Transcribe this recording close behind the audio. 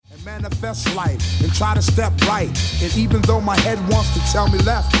Manifest life and try to step right. And even though my head wants to tell me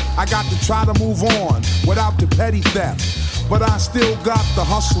left, I got to try to move on without the petty theft. But I still got the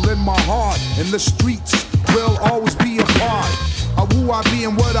hustle in my heart, and the streets will always be a part of who I be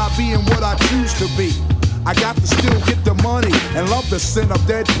and what I choose to be. I got to still get the money and love the sin of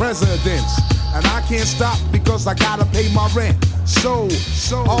dead presidents. And I can't stop because I gotta pay my rent. So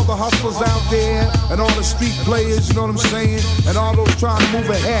all the hustlers out there and all the street players, you know what I'm saying? And all those trying to move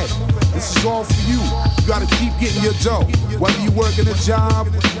ahead, this is all for you. You gotta keep getting your dough. Whether you working a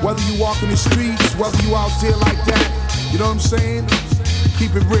job, whether you walking the streets, whether you out there like that, you know what I'm saying?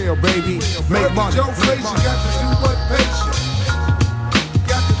 Keep it real, baby. Make money. Joe Face, you got to do what pays you. You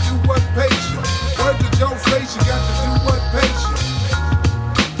got to do what pays you. Word to Joe Face, you got to do what pays you.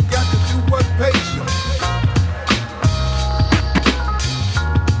 You got to do what pays you.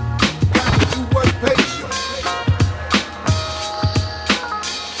 You got to do what pays you.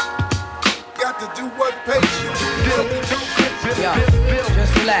 You got to do what pays you. Yo,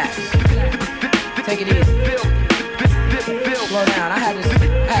 just relax. Take it easy. Slow down. I had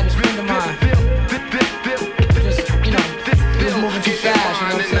this friend of mine. Just, you know, he was moving too fast, you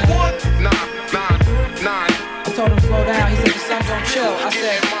know what I'm saying? I told him slow down. He said, "Your son don't chill." I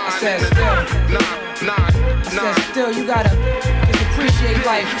said, still, you gotta just appreciate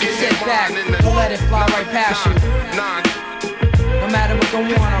life. Sit back, don't let it fly right past you. No matter what go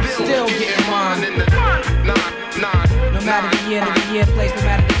on, I'm still getting mine. No matter the year, place, no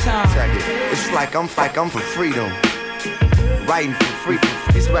matter the time. It's like I'm for freedom. Writing for free.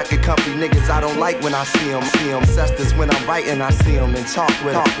 These record company niggas I don't like when I see them. Ancestors when I'm writing, I see them and talk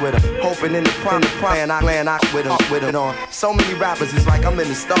with them. Hoping in the prime, I land out with them on. So many rappers, it's like I'm in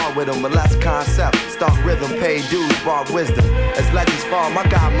the star with them. But less concept, start rhythm, pay dues, bar wisdom. As legends fall, my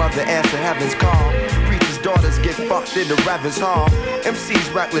godmother answer heaven's call. Preachers' daughters get fucked in the Reverend's hall. MC's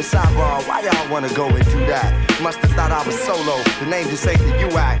reckless eyeball, why y'all wanna go and do that? Must've thought I was solo, the name just ain't the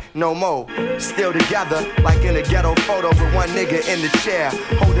U-act, no more. Still together, like in a ghetto photo with one nigga in the chair.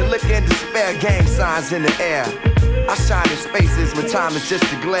 Holding liquor in despair, gang signs in the air. I shine in spaces when time is just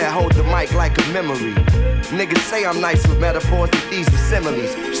a glare. Hold the mic like a memory. Niggas say I'm nice with metaphors, but these are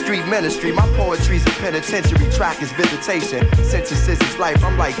similes. Street ministry, my poetry's a penitentiary. Track is visitation, synthesis is life.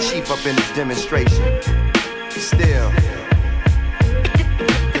 I'm like chief up in this demonstration. Still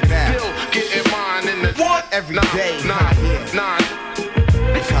getting mine in the what? Every day. Nine.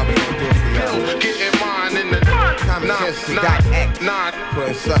 Getting mine in the nine.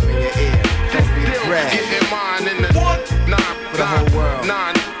 Putting something in your ear. Don't be afraid. Getting mine in the what? For the whole world.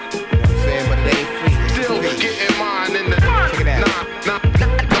 Nine. You know what I'm saying? But it ain't free. Still getting mine in the check it out.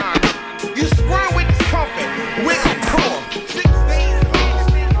 Nine. You squirm with discomfort. With a core. 6 days.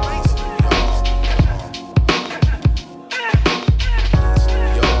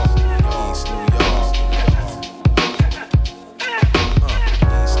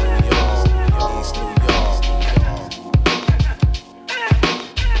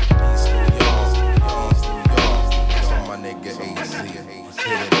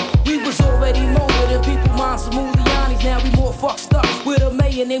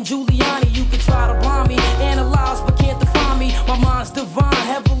 Named Giuliani, you can try to blind me, analyze but can't define me. My mind's divine,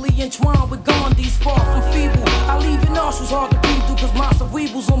 heavily entwined with Gandhi's far from feeble. I leave your nostrils hard to breathe through, cause my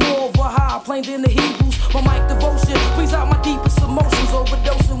cerebrals are more of a high plane than the Hebrews. My mic devotion brings out my deepest emotions,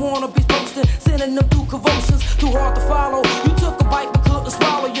 overdosing, wannabes posting, sending them through convulsions, too hard to follow. You took a bite but couldn't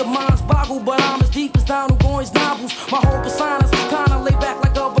swallow, your mind's boggled, but I'm as deep as Donald Goines novels. My whole persona's kinda laid back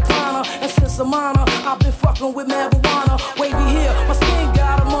like a recliner, and since I'm minor, I've been fucking with marijuana. Wavy here, my skin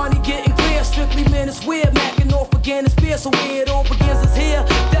got money getting clear, strictly men is weird, macking off again is fear, so where it all begins is here.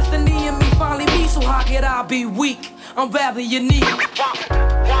 Destiny and me finally meet, so how could I be weak? I'm rather unique. I'm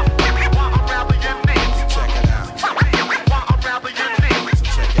rather unique. Check it out. I'm rather unique. So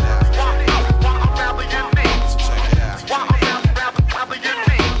check it out. I'm rather unique. So check it out. I'm rather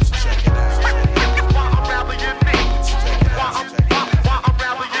unique. So check it out. I'm rather unique. So check it out. I'm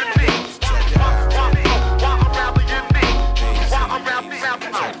rather unique. So check it out.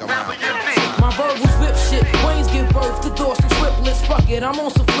 My verbals rip shit, brains give birth to dorsal triplets. Fuck it, I'm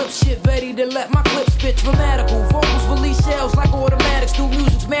on some flip shit, ready to let my clips spit dramatical. Vocals release shells like automatics, do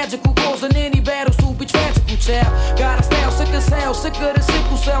music's magical, causing any battles to be tragical, child. Got a style sick as hell, sicker than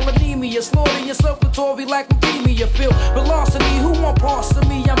sickle cell anemia, slaughtering your circulatory like leukemia. Feel velocity, who want parts of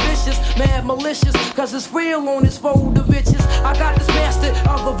me? I'm vicious, mad malicious, cause it's real on this fold of riches. I got this master,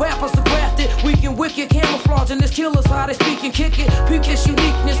 other rappers are grafted, weak and wicked, camouflaging this killers, how they speak and kick it. Peep this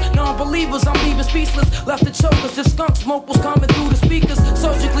uniqueness, non-believers, I'm leaving speechless. Left the chokers, if skunk smoke was coming through the speakers.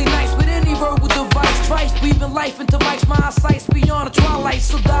 Surgically nice with any verbal device. Trice, be breathing life into mics. My eyesight's beyond the twilight,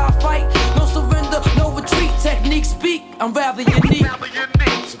 so die fight. No surrender, no retreat. Technique speak, I'm rather unique.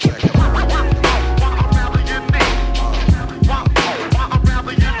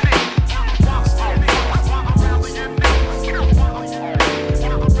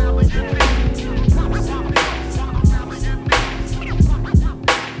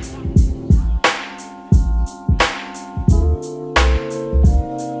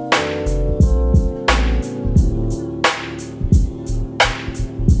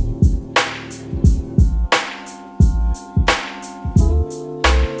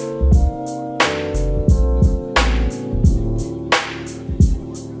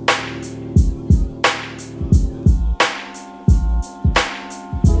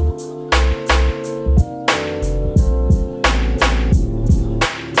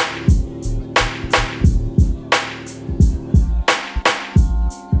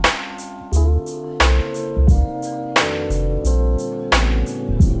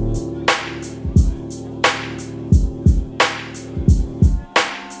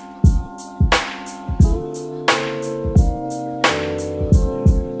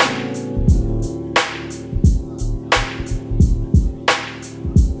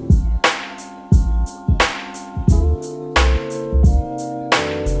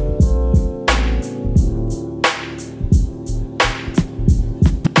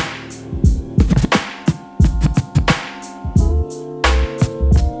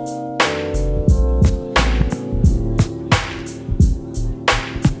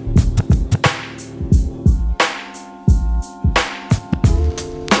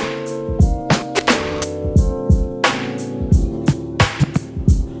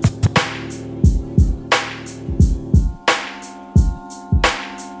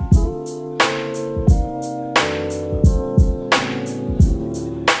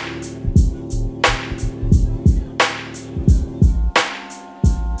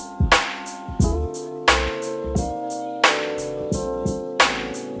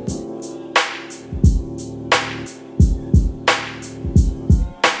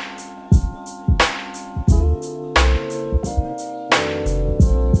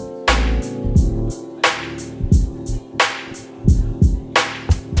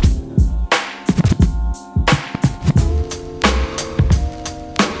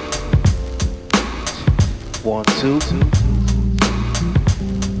 One, two.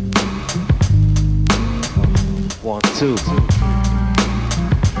 1, 2.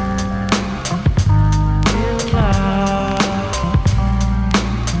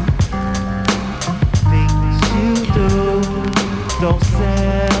 Things you do, don't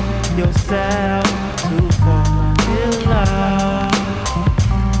sell yourself to fall in love.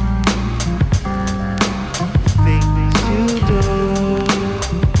 Things you do.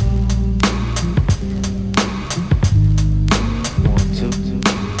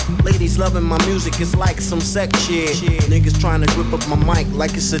 Ladies loving my music, it's like some sex shit. Niggas trying to grip up my mic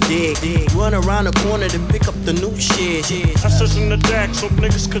like it's a dig. Run around the corner to pick up the new shit. I says in the deck so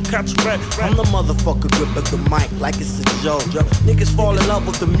niggas could catch red. I'm the motherfucker gripping the mic like it's a joke. Niggas fall in love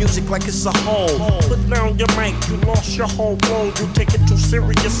with the music like it's a hole. Put down your mic, you lost your whole road. You take it too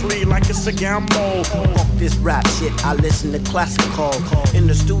seriously like it's a gamble. Fuck this rap shit, I listen to classical. In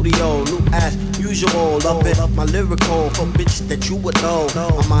the studio, new as usual. Love it, my lyrical for bitches that you would know.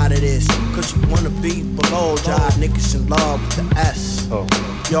 I'm out of this, cause you wanna be below. Y'all niggas in love with the S.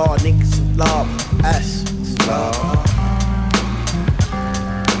 Y'all niggas in love with the S. Love.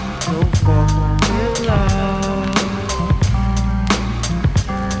 Don't fall in love.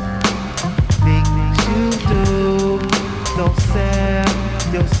 Things you do, don't sell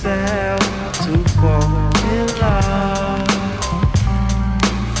yourself to fall in love.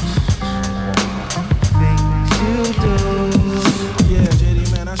 Things you do. Yeah,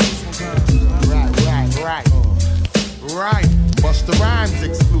 JD, man, that's just right. Busta Rhymes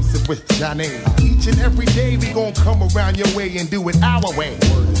exclusive with Johnny. Each and every day we gon' come around your way and do it our way.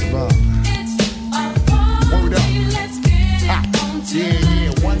 Word up. Let's get Ha.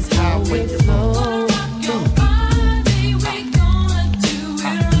 Yeah, one time with your flow. your body, we gonna do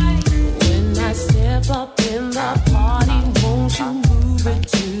it right. When I step up in the party, won't you move it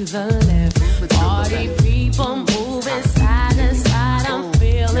to the left? Party people moving side to side, I'm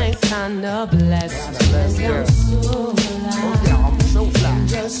feeling kinda blessed. I'm so fly. Yeah, I'm so fly.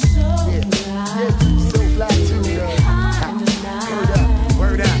 Just so fly. So fly too, girl.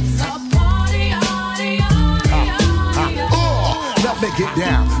 Word up. It's a party, Let me get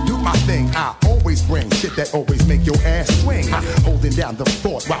down, do my thing. I always bring shit that always make your ass swing. Holding down the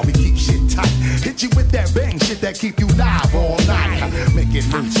fort while we keep shit tight. Hit you with that bang shit that keep you live all night. Make it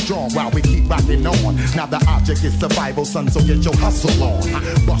move strong while we keep rocking on. Now the object is survival, son, so get your hustle on.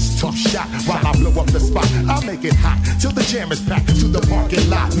 Bust tough shot while I blow up the spot. I'll make it hot till the jam is packed to the parking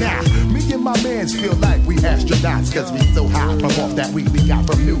lot. Now, me and my mans feel like we astronauts, cause we so high from off that weed we got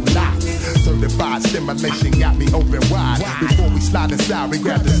from new lots. Certified stimulation got me open wide. Before we slide inside, we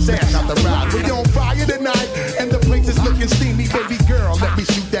grab the stash out the ride. We on fire tonight, and the place is looking steamy. Baby girl, let me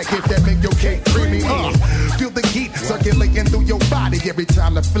shoot that gift that make your cake creamy. Feel the heat circulating through your body every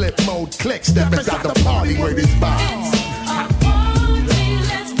time the flip mode clicks. Step inside the party where this vibes.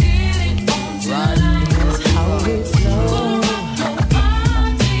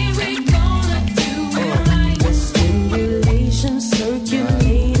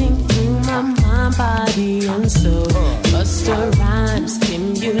 Body and soul, Busta Rhymes,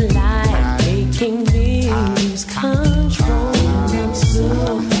 stimuli, making me lose control. I'm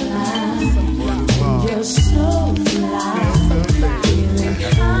so fly, and you're so fly, feeling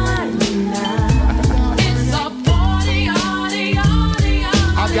high now. It's a party, party, party,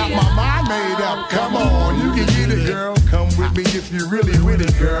 I got my mind made up. Come on, you can get it, girl. Come with me if you really with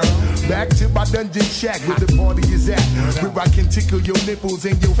it, girl. Back to my dungeon shack where the party is at, where I can tickle your nipples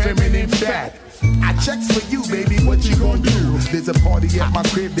and your feminine fat. I checks for you, baby, what you gon' do? There's a party at my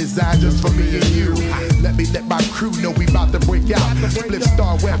crib designed just for me and you. Let my crew know we about to break out. Split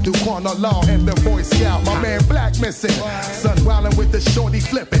Star Web, Duquan Law, and the Boy Scout. My man Black missing. Sun wildin' with the shorty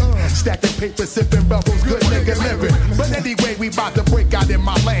flipping. Stacking paper, sipping bubbles, good nigga living. But anyway, we about to break out in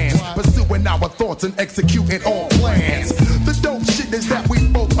my land. Pursuing our thoughts and executing all plans. The dope shit is that we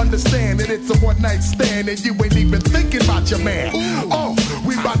both understand that it's a one-night stand and you ain't even thinking about your man. Oh,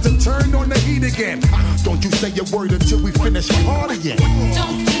 we about to turn on the heat again. Don't you say a word until we finish partying.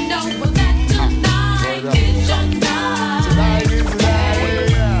 Don't you know that tonight is your night? Tonight is the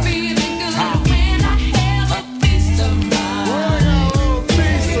night. Feeling good when I have a piece of mind.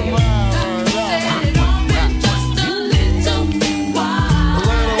 Set it on with just a little while.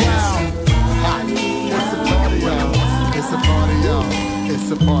 It's a party, y'all. It's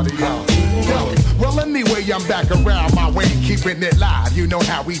a party, y'all. Yo, well, anyway, I'm back around my way, keeping it live. You know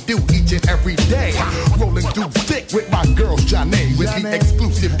how we do each and every day. Rolling through thick with my girl, Janae, with the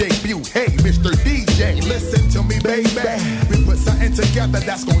exclusive debut. Hey, Mr. DJ, listen to me, baby. We put something together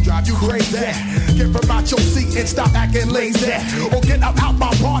that's gonna drive you crazy. Get from out your seat and stop acting lazy. Or get out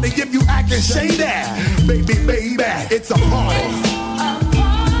my party if you acting shady. Baby, it's a party.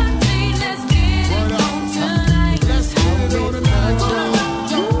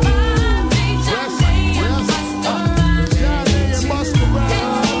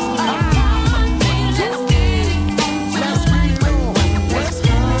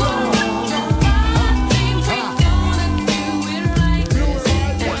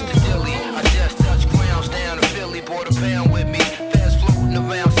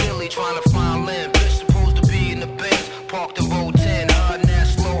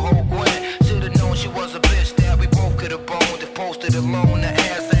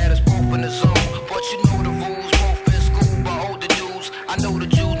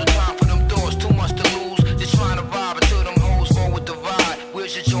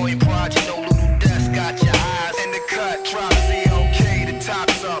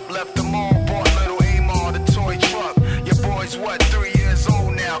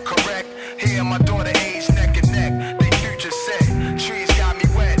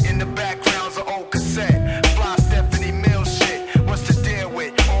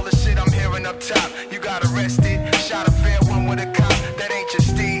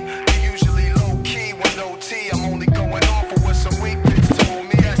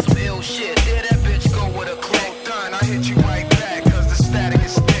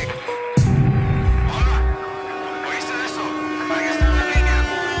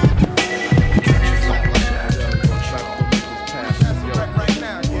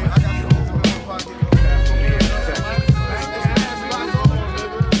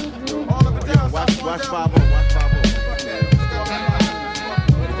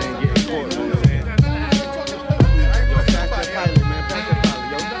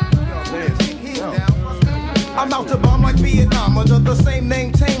 I'm out to bomb like Vietnam under the same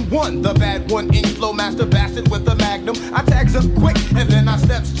name, Tame One. The bad one, ink flow master bastard with the magnum. I tags up quick and then I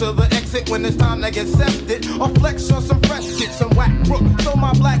steps to the exit when it's time to get sefted. Or flex on some fresh shit, some whack crook. So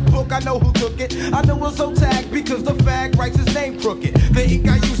my black book, I know who took it. I know it's so tagged because the fag writes his name crooked. The ink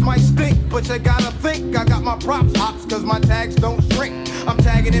I use might stink, but you gotta think I got my props hops cause my tags don't shrink. I'm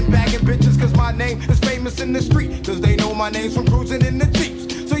tagging and bagging bitches cause my name is famous in the street. Cause they know my name's from cruising in the Jeeps.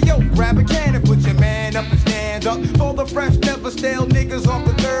 So yo, grab a can and put stale niggas off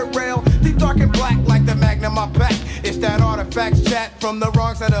the third rail. Deep dark and black like the magnum I pack. It's that artifacts chat from the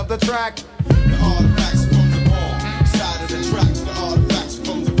wrong side of the track. The artifacts from the wrong side of the tracks. The artifacts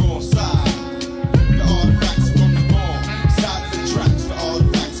from the wrong side. The artifacts from the wrong side of the tracks. The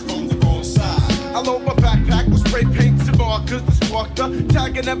artifacts from the wrong side. I load my backpack with spray paints and markers to spark the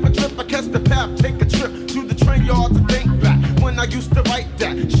tagging up a trip. I catch the path, take a trip to the train yard to think back when I used to write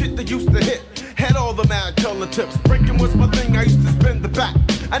that shit that used to hit. Had all the mad color tips. Breaking was my thing, I used to spin the back.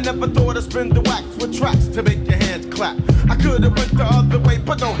 I never thought I'd spin the wax with tracks to make your hands clap. I could've went the other way,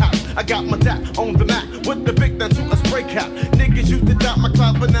 but no how. I got my dap on the Mac with the big that to a spray cap. Niggas used to doubt my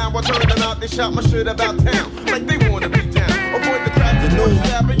clout, but now I turn them out. They shout my shit about town like they wanna be down. Avoid the crowd, the noise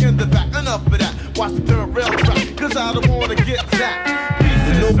stabbing in the back. Enough of that. Watch the third rail track, cause I don't wanna get zapped.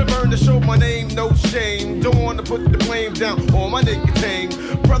 Pieces to burn to show my name, no shame. Don't wanna put the blame down on my nicotine.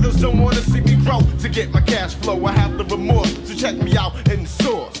 Brothers don't wanna see me grow to get my cash flow. I have the remorse, so check me out in the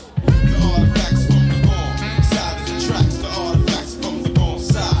source. The artifacts from the wrong side of the tracks. The artifacts from the wrong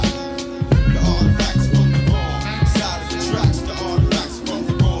side. The artifacts from the wrong side of the tracks. The artifacts from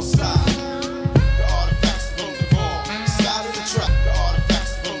the wrong side. The artifacts from the wrong side of the track. The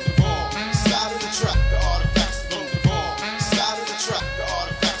artifacts from the wrong side of the track. The artifacts from the wrong side of the track. The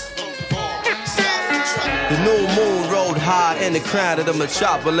artifacts from the wrong side of the track. The new moon rode high in the crown of the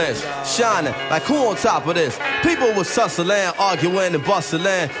metropolis, shining like who on top of this? People was hustling, arguing and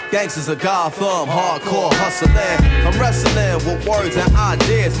bustling. Gangsters of Gotham, hardcore hustling. I'm wrestling with words and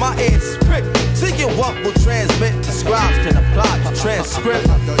ideas. My ears is pricked, seeking what will transmit. The scribes can apply the transcript.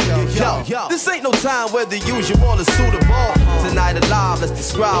 Yo, this ain't no time where the usual is suitable. Tonight alive, let's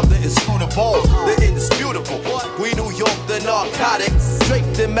describe the inscrutable, the indisputable. We New York, the narcotics,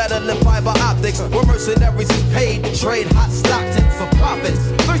 draped in metal and fiber optics. Where mercenaries is paid to trade hot Stockton for profits.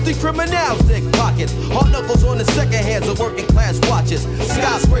 Thirsty criminals dig pockets. Hard knuckles on the second hands of working class watches.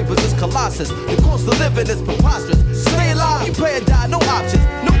 Skyscrapers is colossus. The cost of living is preposterous. Stay alive, you pay or die, no options.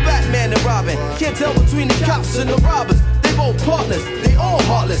 No Batman and Robin. Can't tell between the cops and the robbers. They both partners, they all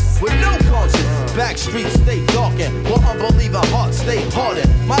heartless, with no conscience. Back streets stay darkened, while unbelieving hearts stay hardened.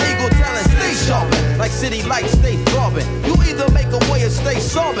 My ego talent stay sharpened, like city lights stay throbbing. You either make a way or stay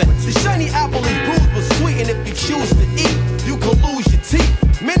sobbing. The shiny apple is bruised but sweet, and if you choose to eat, you can lose your teeth.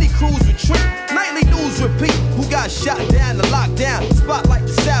 Many crews retreat, nightly news repeat. Who got shot down and locked down? Spotlight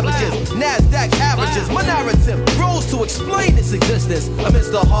the savages, NASDAQ averages. My narrative grows to explain its existence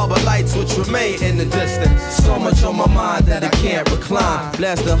amidst the harbor lights which remain in the distance. So much on my mind that I can't recline.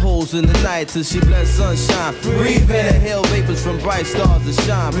 Blasting holes in the night till she bless sunshine. Breathe in, inhale vapors from bright stars that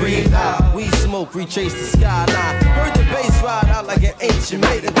shine. Breathe out, we smoke, retrace the skyline. Heard the bass ride out like an ancient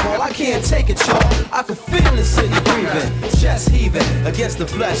maiden call. I can't take it, y'all. I can feel the city breathing, chest heaving against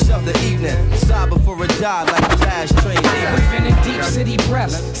the flesh of the evening. Sigh before it died like the last train leaving. Breathing in deep city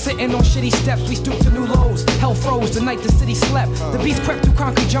breaths, sitting on shitty steps, we stoop to new lows. Hell froze the night the city slept. The beast crept through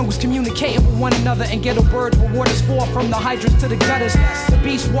concrete jungles, communicating with one another. And ghetto birds where waters fall from the hydrants to the gutters. The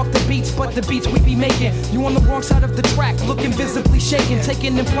beast walk the beats, but the beats we be making. You on the wrong side of the track, looking visibly shaken,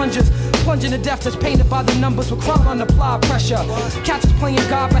 taking in plunges. Plunging to death that's painted by the numbers with crowd on applied pressure. Cats is playing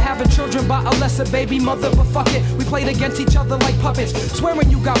God for having children by a lesser baby mother, but fuck it, we played against each other like puppets.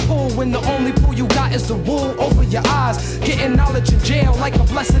 Swearing you got pulled when the only pull you got is the wool over your eyes. Getting knowledge in jail like a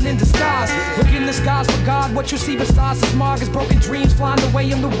blessing in disguise. Look in the skies for God, what you see besides the smog is broken dreams flying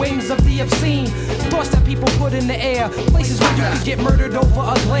away in the wings of the obscene. Thoughts that people put in the air, places where you could get murdered over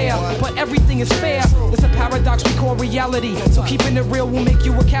a glare. But everything is fair, it's a paradox we call reality. So keeping it real will make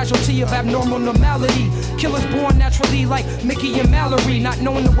you a casualty of abnormal normality. Killers born naturally like Mickey and Mallory. Not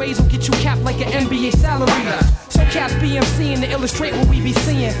knowing the ways will get you capped like an NBA salary. So cats BMCing to illustrate what we be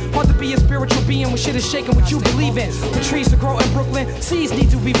seeing. Hard to be a spiritual being when shit is shaking what you believe in. For trees to grow in Brooklyn, seeds need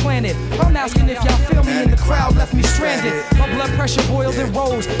to be planted. I'm asking if y'all feel me, and the crowd left me stranded. My blood pressure boiled and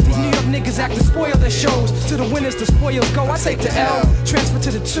rose. These New York niggas act to spoil their shows. To the winners, the spoils go. I take the L, transfer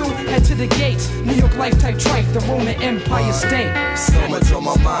to the 2, head to the gates. New York life type trife, the Roman Empire State. So much on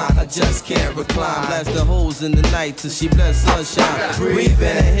my mind, I just can't recline. Blast the holes in the night till she bless sunshine. Breathe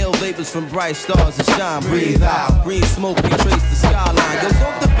in, inhale vapors from bright stars that shine. Breathe out, green smoke, retrace the skyline. Yo,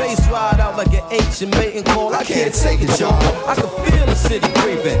 don't the bass ride out like an ancient mating call. I can't take it, y'all. I can feel the city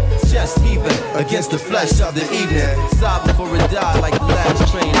breathing, chest heaving against the flesh of the evening. Sigh before it die like the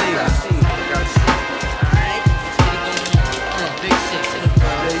last train leaving.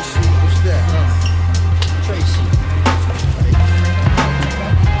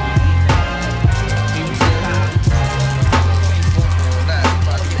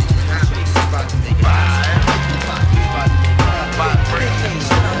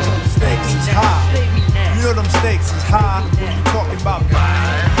 You know what I'm stakes is high when you talking about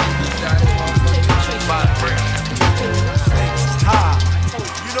stakes is high.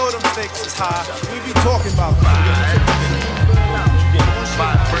 You know them stakes is high. We be talking about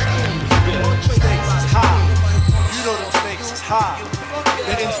stakes is high. You know them stakes is high.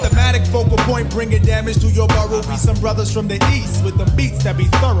 The instamatic focal point bringing damage to your burrow. Be some brothers from the east with the beats that be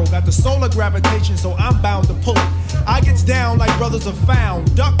thorough. Got the solar gravitation, so I'm bound to pull it. I gets down like brothers are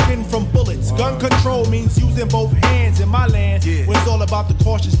found, ducking from bullets. Gun control means using both hands in my land, where it's all about the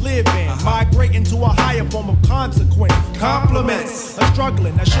cautious living. Migrating to a higher form of consequence. Compliments are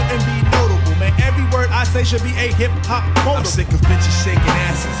struggling, that shouldn't be notable, man. Every word I say should be a hip-hop quote. I'm sick of bitches shaking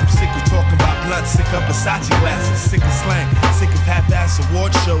asses. I'm sick of talking about blood. Sick of Versace glasses. Sick of slang. Sick of half-ass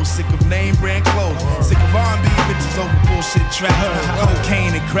award shows. Sick of name brand clothes. Sick of R&B bitches over bullshit tracks.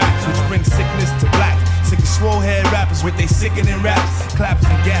 Cocaine and cracks, which brings sickness to black. Sick of swole head rappers with they sickening raps, claps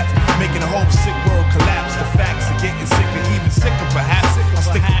and gaps, making the whole sick world collapse. The facts are getting sicker, even sicker perhaps. I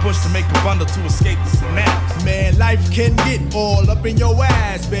stick to push to make a bundle to escape the synapse. Man, life can get all up in your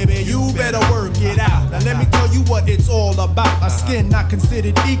ass, baby. You better work it out. Now let me tell you what it's all about. A skin not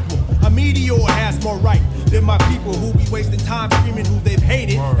considered equal. A meteor has more right than my people who be wasting time screaming who they've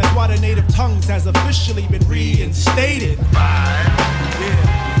hated. That's why the native tongues has officially been reinstated.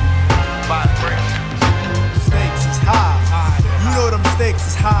 Stakes is high. You know them stakes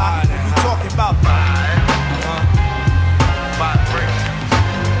is high. We talking about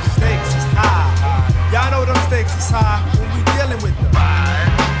stakes is high. Y'all know them stakes is high when we dealing with them.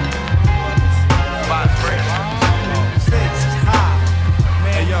 Stakes is high.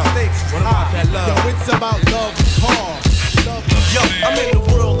 Man, yo, stakes is what high. about that love? Yo, it's about love and cause. Yo, I'm in the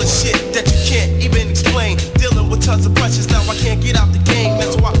world of shit that you can't even explain. Dealing with tons of pressures, now I can't get out the game.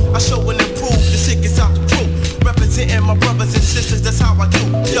 That's why I show and improve, the shit gets out the crew. Representing my brothers and sisters, that's how I do.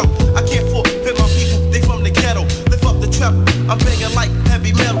 Yo, I can't forfeit my people, they from the ghetto. Lift up the treble, I'm banging like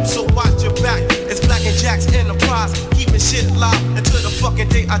heavy metal. So watch your back, it's Black and Jack's Enterprise. Keeping shit alive until the fucking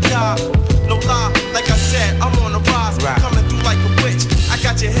day I die. No lie, like I said, I'm on the rise. Coming through like a witch, I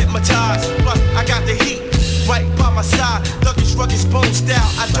got you hypnotized. Plus, I got the heat right by my side. Luggage, rugged, bone style,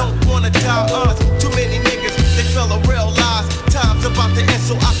 I don't wanna die. Too many niggas, they fell a real lies. Time's about to end,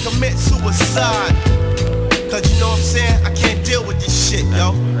 so I commit suicide. Cause you know what I'm saying? I can't deal with this shit,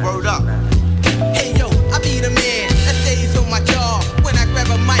 yo. Word up. Hey yo, I be the man that stays on my jaw. When I grab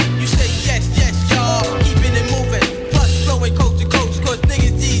a mic, you say yes, yes, y'all. Keeping it moving, plus flowing coast to coast. Cause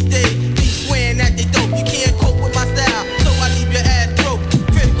niggas these days be swearing that they dope. You can't cope with my style, so I leave your ass broke.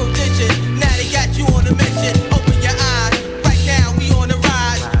 Critical tension, now they got you on a mission. Open your eyes, right now we on the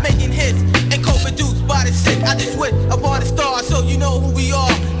rise. Making hits and co-produced by the shit. I just wish upon the stars, so you know who we are.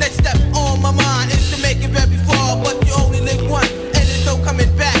 Next step on my mind is to make it very far, but you only live once, and there's no coming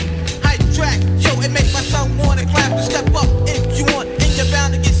back. Hype track, yo, it makes my son wanna clap to step up if you want, and you're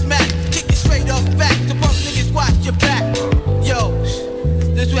bound to get smacked. Kick it straight off back, to punk niggas watch your back. Yo,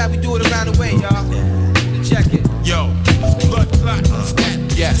 this is how we do it around the way, y'all. Check it. Yo, blood clot,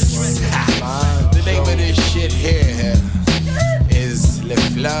 yes. The name of this shit here is Le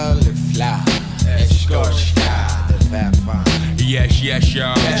Fleur, Le Fleur. Escorche, the Fat Fine. Yes, yes,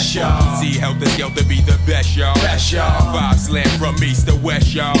 y'all. Yes, y'all. See Helter Skelter be the best, y'all. Best, y'all. Five slam from east to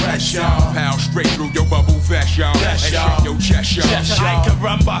west, y'all. Best, y'all. Pound straight through your bubble vest, y'all. Best, And y'all. shake your chest, y'all. I can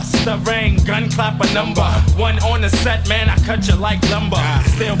run bust the rain, gun clap a number. One on the set, man, I cut you like lumber.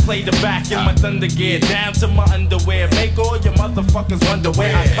 Still play the back in my thunder gear, down to my underwear. Make all your motherfuckers wonder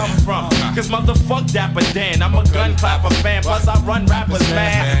where I come from. Cause motherfuck Dapper Dan, I'm a gun clapper fan. Plus I run rappers,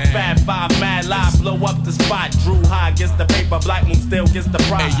 man. Fat Five, mad live, blow up the spot. Drew High gets the paper, Black Moon still gets the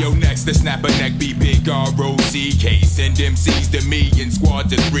prize. Hey yo, next the snapper neck be big R-O-C-K. Send MCs to me in squad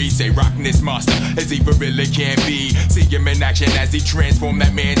to 3. Say rockin' this monster as he for really can be. See him in action as he transform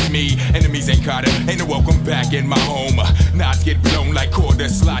that man's me. Enemies ain't caught him, ain't no welcome back in my home. Knots get blown like quarter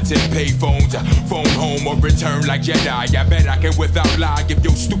slots and pay phones. Phone home or return like Jedi. I bet I can without lie give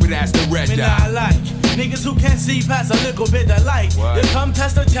your stupid ass the red Man, eye. I like niggas who can't see past a little bit of light. You come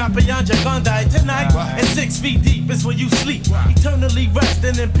test the champion, you're gonna die tonight. And 6 feet deep is where you sleep. Eternally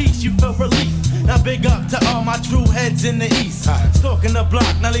resting in peace, you feel relief. Now big up to all my true heads in the east. Stalking the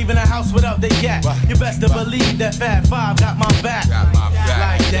block, not leaving the house without they gat. You best to believe that Fat Five got my back. Got my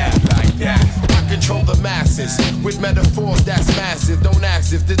back. Like that. Like that. control the masses with metaphors that's massive. Don't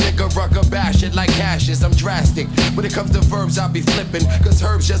ask if the nigga rucker bash it like Cassius. I'm drastic when it comes to verbs. I be flipping, cause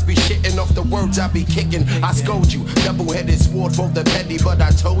herbs just be shitting off the words I be kicking. I scold you, double-headed sword for the petty, but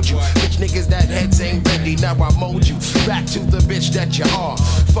I told you, bitch niggas that heads ain't ready. Now I mold you back to the bitch that you are.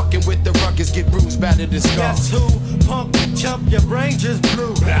 Fucking with the ruckus, get bruised, battered and scarred. Guess who? Punk, chump, your brain just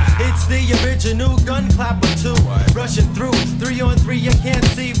blew. It's the original gun clapper too. Rushing through, 3 on 3, you can't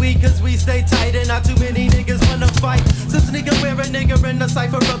see we, cause we stay tight and not too many niggas wanna fight. Some sneaker wear a nigga in the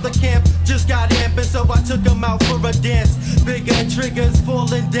cypher of the camp just got amping, so I took him out for a dance. Bigger triggers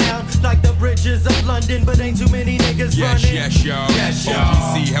falling down like the bridges of London, but ain't too many niggas running. Yes, y'all. Yes, y'all.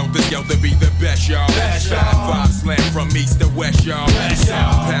 OGC helter skelter be the best, y'all. Best, y'all. 5 slam from east to west, y'all. Best,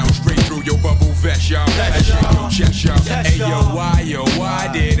 y'all. Pound straight through your bubble vest, y'all. That shit go chest, y'all. Hey, yo, why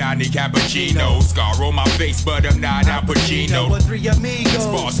did I need cappuccino? Scar on my face, but I'm not Al Pacino. With 3 amigos.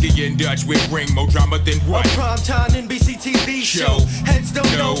 Sparsky and Dutch with ring, more drama than what? A primetime NBC TV show. Heads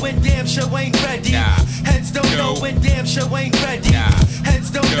don't know when damn show ain't ready. Nah. Heads don't know when damn show ain't ready. Nah. Heads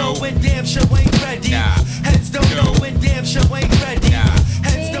don't know when damn show ain't ready. Nah. Heads don't know when damn show ain't ready.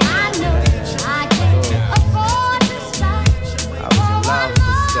 Heads don't know when damn show ain't ready. I was in love with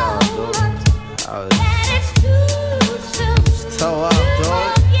this girl, dude. I was toe up, dude.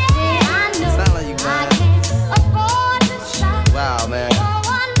 I'm telling you, man. Wow, man.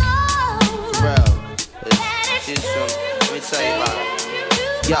 Bro, it's some, let me tell you about it.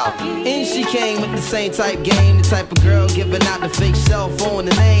 Yo, and she came with the same type game, the type of girl giving out the fake cell phone,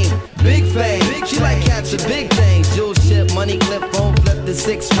 the name Big Fame. She like catching big things, jewel ship, money clip, phone flip the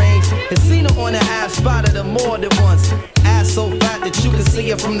 6 range. And seen her on the ass, spotted her more than once. Ass so fat that you can see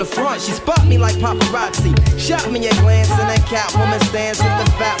her from the front. She spot me like paparazzi, shot me a glance, and that Catwoman stands with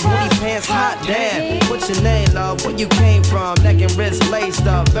the fat booty pants. Hot damn, what's your name, love? Where you came from? Neck and wrist laced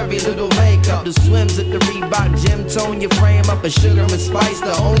up, very little makeup. The swims at the Reebok gym, tone your frame up, a sugar and spice,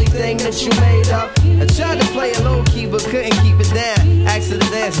 the only thing that you made up. I tried to play it low key, but couldn't keep it down. Asked her to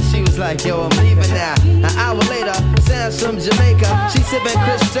dance, and she was like, yo, I'm leaving now. An hour later, sounds from Jamaica. She sipping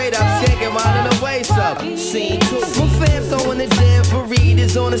Chris straight up, skanking while in the waist up. Scene 2. My fam throwing the jam for Reed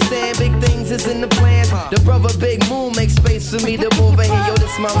is on the stand. Big things is in the plans. The brother Big Moon makes space for me to move in here. Yo,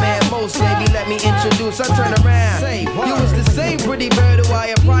 this my man Most, baby, let me introduce. I turn around. You was the same pretty bird who I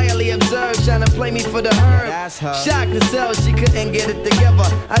had priorly observed, trying to play me for the herd. Shocked to sell, she couldn't get it together.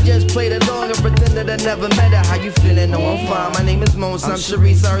 I just played along and pretended I never met her. How you feeling? No, I'm fine. My name is Mons. I'm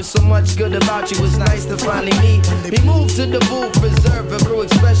Sharice. I heard so much good about you. It's nice to finally meet. We moved to the booth, reserved and grew,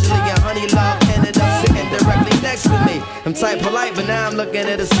 especially in Honey Love. Ended up sitting directly next to me. I'm type polite, but now I'm looking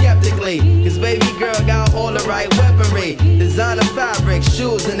at her skeptically. Cause baby girl got all the right weaponry. Designer fabric,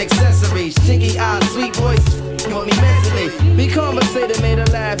 shoes and accessories. Chinky eyes, sweet voice, got me mentally. We conversated, made her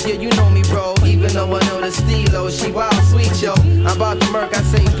laugh. Yeah, you know me, bro. Even though I know the stilo, she wild sweet, yo. I'm about to murk, I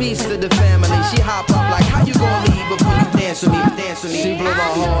say peace to the family. She hop up like, how you gonna leave before you dance with me? Dance with me. She blew my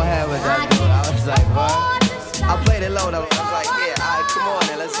whole head with that dude. I was like, what? I played it low though. I was like, yeah, alright, come on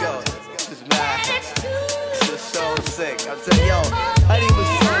then, let's go. This is mad. This is so sick. I'm telling yo, Honey was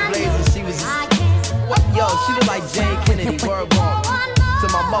so blazing. She was, yo, she looked like Jane Kennedy, word walk to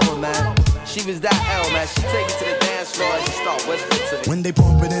my mother, man. She was that L, man. She take it to the dance floor and she start whispering to me. When they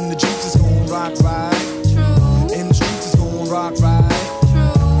pump it in the juice, it's gon' rock right. In the streets, it's gon' rock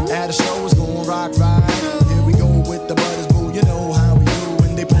right. At a show, it's gon' rock right. Here we go with the butters, boo. You know how we do.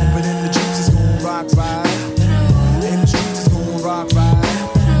 When they pump it in the juice, it's gon' rock right. In the streets, it's gon' rock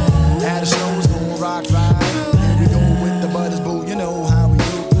right. At a show, it's gon' rock right. Here we go with the butters, boo. You know how we do.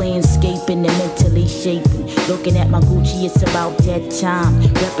 Landscaping and mentally shaping. Looking at my Gucci, it's about that time.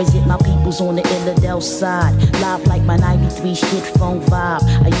 Represent my peoples on the Illidale side. Live like my 93 shit phone vibe.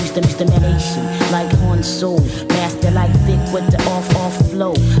 I used to meditation like Han Soul. Master like Vic with the off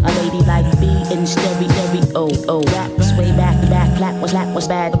flow. A lady like B in stereo. Rap was way back. Clap was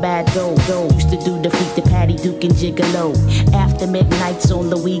bad go. Used to do the freak, the Patty Duke and Gigolo. After midnights on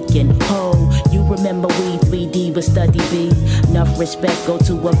the weekend. Ho, you remember we 3D was study B. Enough respect go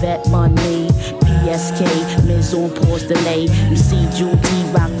to a vet money. PSK, Miz on pause delay. You see Jewel T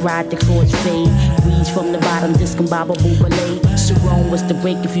rock ride the chords fade. Breeze from the bottom, discombobable belay. Sharon was the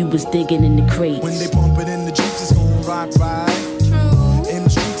break if you was digging in the crates. When they pump it in the juice, it's gon' rock right. In the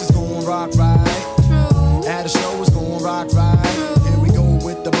streets, it's gon' rock right. At a show, it's gon' rock right. Here we go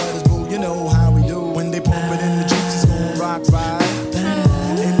with the butters, boo. You know how we do. When they pump it in the juice, it's gon' rock right.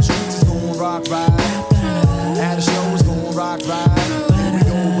 In the streets, it's gon' rock right. At a show, it's gon' rock right. Here we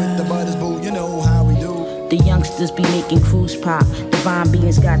go with the butters, boo. You know how we do. The youngsters be making cruise pop. The Divine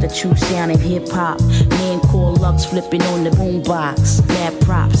beings got the true sound in hip hop. Man called Lux flipping on the boombox. Mad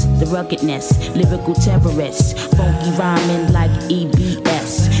props, the ruggedness, lyrical terrorists. Funky rhyming like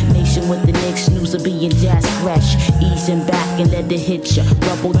EBS. Nation with the Knicks, news of being jazz fresh. Easing back and let it hit ya.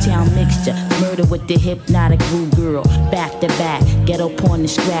 Rubble Town mixture, murder with the hypnotic groove girl. Back to back, ghetto porn and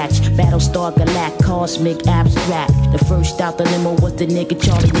scratch. Battlestar Galact, cosmic abstract. The first out the limo was the nigga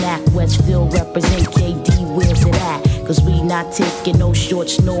Charlie Mack. Westfield represent KD, where's it at? Cause we not taking no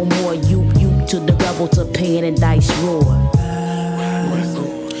shorts no more. You to the rebel to pain and dice roar.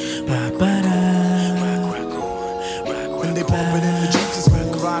 When they pump it in the streets, it's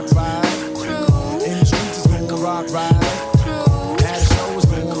when the rock ride. In the streets, it's when the rock ride. At the show, it's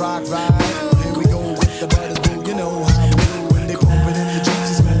when the rock ride. Here we go with the brothers, boo, you know how we do. When they pump it in the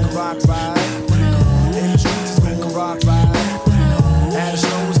streets, it's when the rock ride. In the streets, it's when the rock ride. At the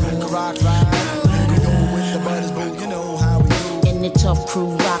show, it's when the rock ride. Here we go with the brothers, boo, you know how we do. And the tough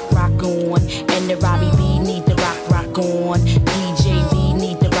crew rock on. And the Robbie B need the rock on. DJ B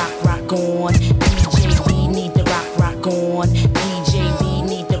need the rock on. DJ B need the rock on. DJ B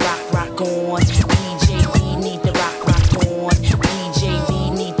need the rock on. DJ B need the rock on. DJ B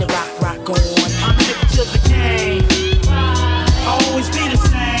need the rock on. I'm hip to the game. I'll always be the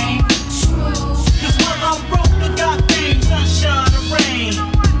same. Cause when I'm broke, I got things, sunshine and rain.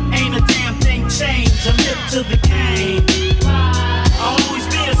 Ain't a damn thing changed. I'm hip to the game. I'll always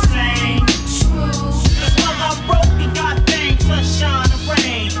be the same. Cause when I'm broke, I got things, sunshine and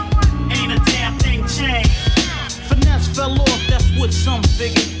rain. Ain't a damn thing changed. Finesse fell off, that's what some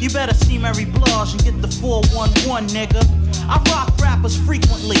figure. You better see Mary Blige and get the 411, nigga. I rock rappers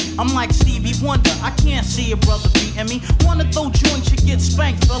frequently, I'm like Stevie Wonder. I can't see a brother beating me. Wanna throw joints, you get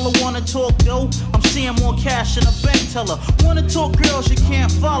spanked. Fella wanna talk dough, I'm seeing more cash in a bank teller. Wanna talk girls, you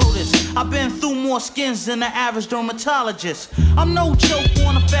can't follow this. I've been through more skins than the average dermatologist. I'm no joke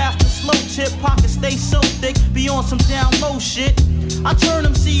on a fast or slow tip. Pockets stay so thick, be on some down low shit. I turn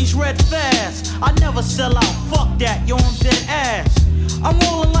them C's red fast. I never sell out, fuck that, yo, I'm dead ass. I'm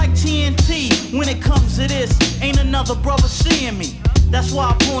rolling like TNT when it comes to this. Ain't another brother seeing me. That's why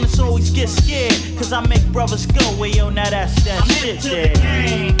opponents always get scared. Cause I make brothers go, well, yo, now that's that shit there.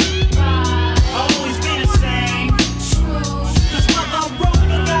 I'll always be the same. Cause when I'm broke,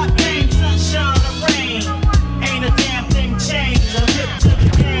 I got things, sunshine and rain. Ain't a damn thing changed. I'm hip to the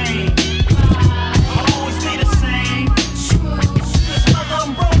game. I'll always be the same. Cause when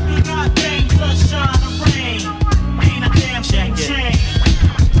I'm broke, I got things, sunshine and rain. Ain't a damn thing changed.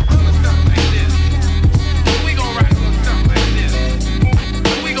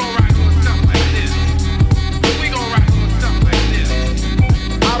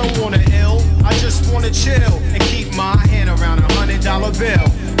 Wanna chill and keep my hand around $100 bill.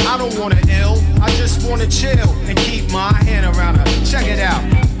 I don't wanna ill, I just wanna chill and keep my hand around a. Check it out.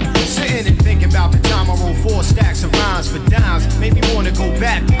 Sitting and thinking about the time I rolled 4 stacks of rhymes for dimes. Made me wanna go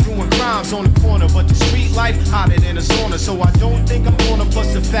back to doing crimes on the corner. But the street life hotter than a sauna. So I don't think I'm gonna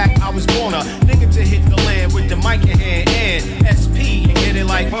plus the fact I was born a nigga to hit the land with the mic in hand and SP and get it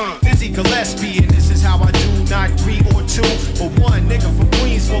like Dizzy Gillespie. And this is how I do, not 3 or 2 or 1. Nigga from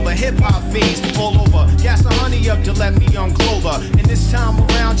Queens full of hip hop fiends all over. Gas the honey up to let me young Clover. And this time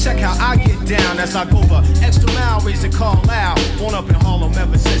around, check how I get down as I go the extra mile, raise the car loud. Born up in Harlem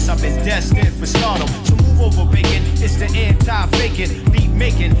ever since I've been destined for stardom. So move over, bacon. It's the anti-faking, beat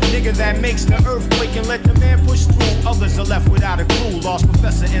making nigga that makes the earthquake and let the man push through. Others are left without a clue. Lost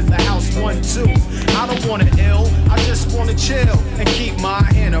professor in the house 1, 2. I don't wanna ill, I just wanna chill and keep my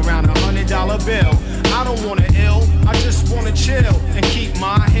hand around $100 bill. I don't wanna ill, I just wanna chill and keep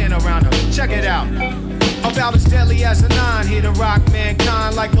my hand around her. Check it out. About as deadly as a 9, here to rock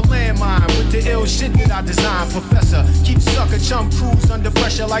mankind like a landmine. With the ill shit that I designed, Professor keep sucker chum crews under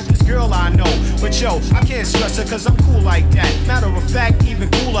pressure like this girl I know. But yo, I can't stress her cause I'm cool like that. Matter of fact,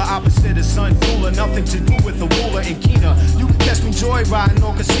 even cooler, opposite of Sun Cooler. Nothing to do with the ruler and Keener. You can catch me joyriding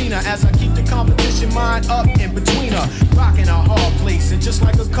on Casino as I keep the competition mind up in between her. Rocking a hard place and just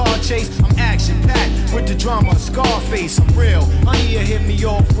like a car chase, I'm action-packed with the drama, Scarface, I'm real. Honey, you hit me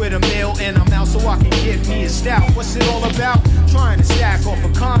off with a meal and I'm out so I can get me a stout. What's it all about? Trying to stack off a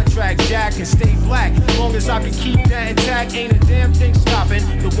contract, Jack, and stay black. As long as I can keep that intact, ain't a damn thing stopping.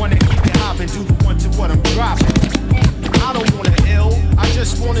 The one that keep it hopping, do the one to what I'm dropping. I don't wanna ill, I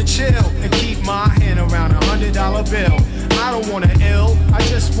just wanna chill and keep my hand around $100 bill. I don't wanna ill, I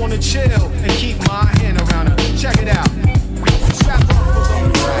just wanna chill and keep my hand around her. Check it out. Strap up for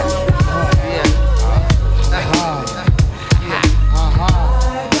the track.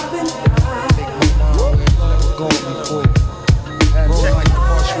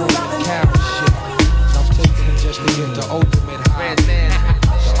 Just to get the ultimate high.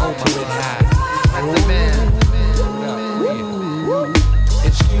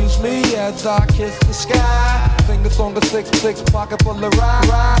 as I kiss the sky. Sing a song of 6'6", pocket full of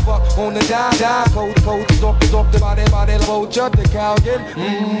ride. Fuck on the dime. Cold, talk the body, vulture, the Calgon.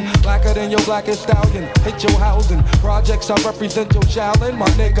 Blacker than your blackest stallion. Hit your housing. Projects, I represent your Shaolin, my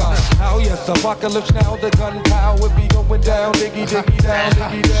nigga. Oh yes, apocalypse now, the gunpowder be going down. Diggy down.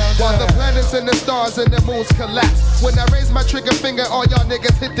 While the planets and the stars and the moons collapse. When I raise my trigger finger, all y'all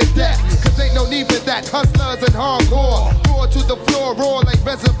niggas hit the deck. Cause ain't no need for that. Hustlers and hardcore. Roar to the floor, roar like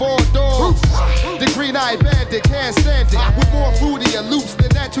reservoir dogs. The green-eyed bandit can't stand it. With more fruity and loops than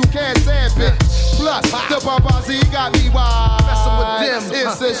that you can't stand, bitch. Plus, the Barbazi got me wild. Messing with them,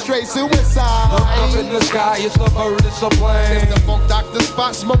 it's a straight suicide. Look up in the sky, it's a bird, it's a plane. It's the Funk Doctor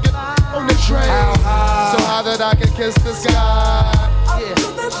spot smoking on the train. How high? So high that I can kiss the sky.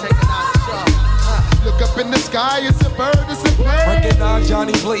 Look up in the sky, it's a bird, it's a plane. Recognize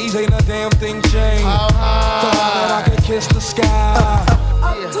Johnny Blaze, ain't a damn thing changed. How high? So high that I can kiss the sky.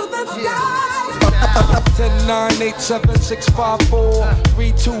 Up to the sky. 10, 9, 8, 7, 6, 5, 4,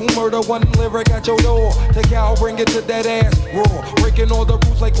 3, 2, murder, one lyric at your door. Take out, bring it to that ass raw. Breaking all the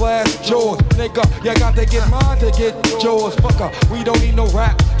rules like glass jaws. Nigga, you got to get mine to get yours. Fucker, we don't need no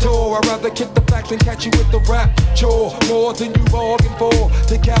rap tour. I'd rather kick the facts and catch you with the rap chore. More than you bargained for.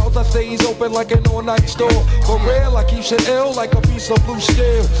 The cows, I stays open like an all-night store. For real, I keep shit ill like a piece of blue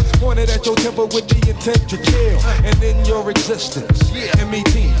steel. Pointed at your temper with the intent to kill. And in your existence,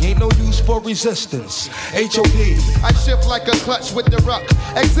 MET, ain't no use for resistance. H.O.D. I shift like a clutch with the ruck.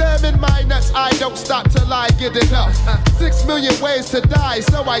 Examine my nuts, I don't stop till I get enough. 6 million ways to die,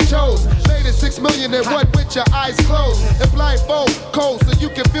 so I chose. Made it 6 million in one with your eyes closed. And blindfold cold so you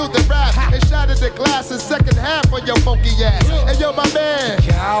can feel the rap. And shatter the glass in second half of your funky ass. And yo, my man,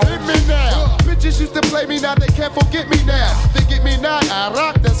 hit me now. Bitches used to play me, now they can't forget me now. They get me now, I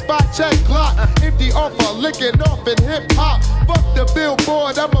rock the spot check clock. Empty offer, licking off in hip hop. Fuck the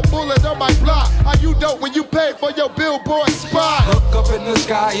billboard, I'm a bullet on my block. How you dope when you pay for your billboard spot? Look up in the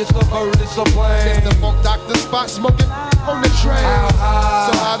sky, it's a bird, it's a plane. It's the Funk Doctor spot smoking on the train. How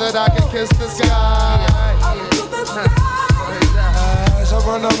high? So high that I can kiss the sky. As I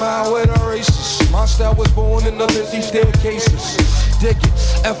run a mile with a racist, my style was born in the busy staircases. Dig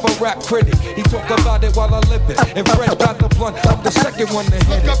it, F a rap critic. He talk about it while I live it. And Fred got the blunt, I'm the second one to hit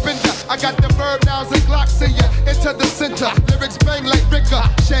Look it. up in there, I got the verb nouns and Glocks in ya. Into the center, lyrics bang like Ricker.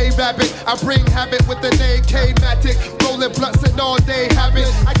 Shade Rabbit, I bring habit with the name K-Matic. Rolling blunts and all day habit.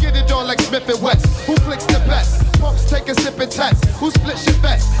 I get it on like Smith and West. Who clicks the best? Punks take a sip and test. Who splits your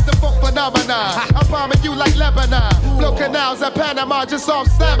vest? The funk phenomenon. I'm bombing you like Lebanon. Blow canals at Panama, just off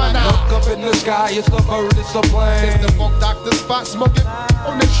stamina. Look up in the sky, it's a bird, it's a plane. It's the Funk Doctor spot smoking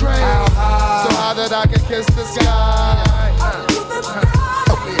on the train. How high? So high that I can kiss the sky.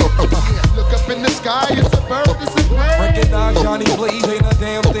 Look up in the sky, it's a bird, it's a plane. Recognize Johnny Blaze, ain't a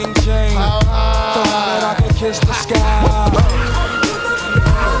damn thing changed. How high? So high that I can kiss the sky.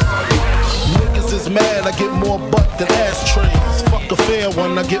 Niggas is mad, I get more butt than ashtrays. Fuck a fair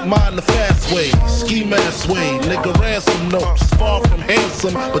one, I get mine the fast way. Ski mask way, nigga ransom notes. Far from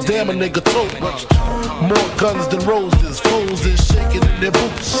handsome, but damn a nigga tote. More guns than roses, foes is shaking in their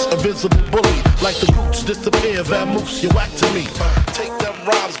boots. A visible bully, like the roots disappear, vamoose, you whack to me. Take them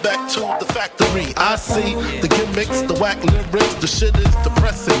rhymes back to the factory. I see the gimmicks, the whack lyrics, the shit is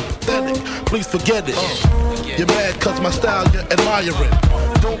depressing, pathetic. Please forget it. You're mad cause my style you're admiring.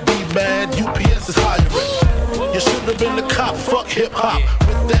 Don't be mad, UPS is hiring. You should have been the cop, fuck hip hop.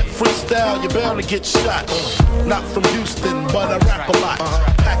 With that freestyle, you're bound to get shot. Not from Houston, but I rap a lot.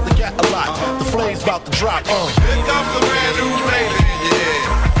 Pack the gat a lot, the flame's about to drop. Here comes a brand new flavor,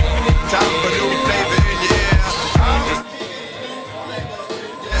 yeah. Time for new flavor, yeah.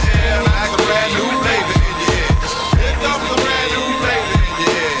 Yeah, like a brand new flavor, yeah. Here comes a brand new flavor,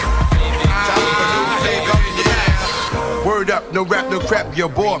 yeah. Time for new flavor, yeah. Word up, no rap, no crap, you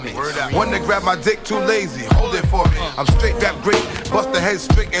bore me. One to grab my dick, too lazy, hold it for me. I'm straight rap great, bust the head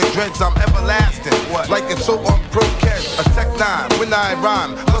straight and dreads, I'm everlasting. Like it's so on pro catch, a tech 9, when I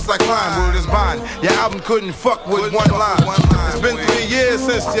rhyme, plus I climb, word is mine. Your album couldn't fuck with one line. It's been 3 years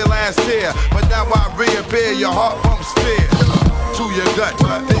since your last tear, but now I reappear, your heart pumps fear. To your gut,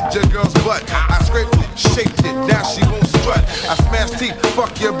 hit your girl's butt. I scraped it, shaped it, now she won't strut. I smash teeth,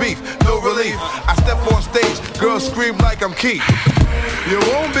 fuck your beef, no relief. I step on stage, girls scream like I'm Keith. You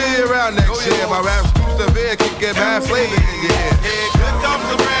won't be around next year, my rap's too severe, can get mad flavor, yeah. Here comes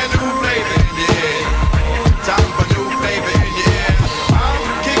a brand new flavor, yeah. Time for new flavor, yeah. I'm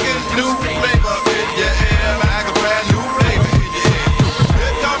kicking new flavor in your ear, like a brand new flavor, yeah.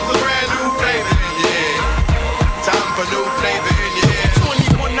 Here comes a brand new flavor, yeah. Time for new flavor.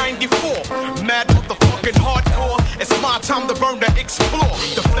 2194, mad motherfucking hardcore. It's my time to burn to explore.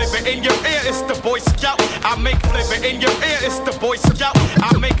 The flavor in your ear is the Boy Scout. I make flavor in your ear, it's the Boy Scout.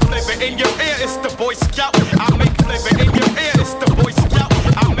 I make flavor in your ear, it's the Boy Scout. I make flavor in your ear, it's the Boy Scout.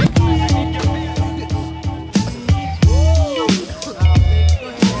 I make flavor in your ear.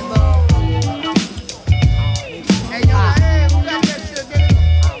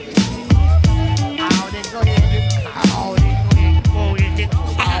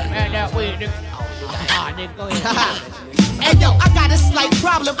 Hey yo, I got a slight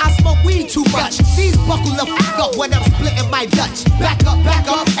problem. I smoke weed too much. These buckle the fuck up when I'm splitting my Dutch. Back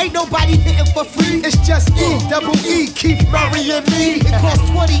up, ain't nobody hitting for free. It's just E-double-E, Keith Murray and me. It costs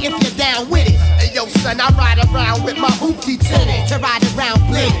 20 if you're down with it. Hey yo son, I ride around with my hoopty tinted to ride around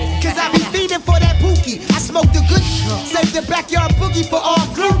bling. Cause I be feeding for that pookie. I smoke the good, save the backyard boogie for all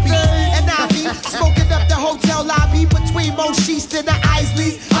groupies. And I be smoking up the hotel lobby between Mo Sheest and the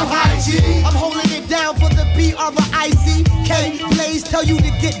Isleys. I'm high G, I'm holding it down for the B-R-I-C-K. Blaze tell you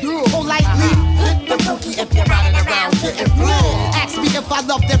to get politely. Hit the bookie if you're riding around getting blue. Ask me if I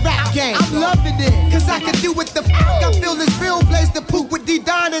love the rap game. I'm loving it, cause I can do what the fuck I feel is real. Blaze the poop with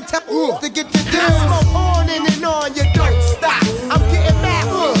D-Don and tap to get the deal. I smoke on and on, you don't stop. I'm getting mad,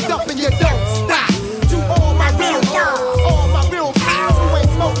 up and you don't stop. To all my real girls, all my real pals who ain't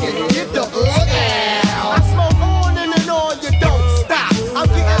smoking, get the I smoke on and on, you don't stop. I'm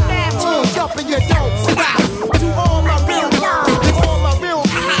getting mad, up and you don't stop. To all my real girls, all my real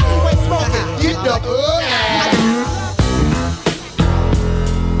pals who ain't smoking, get the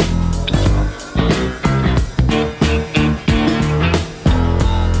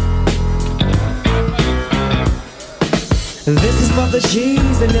This is for the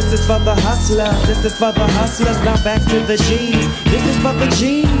G's and this is for the hustlers. This is for the hustlers, now back to the G's. This is for the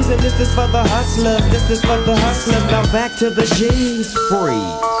G's and this is for the hustlers. This is for the hustlers, now back to the G's.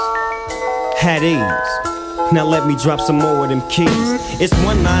 Freeze. Had ease. Now let me drop some more of them keys. It's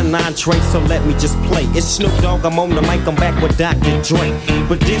 199 Trace, so let me just play. It's Snoop Dogg, I'm on the mic, I'm back with Dr. Dre.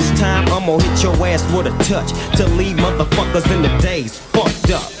 But this time I'm gonna hit your ass with a touch to leave motherfuckers in the days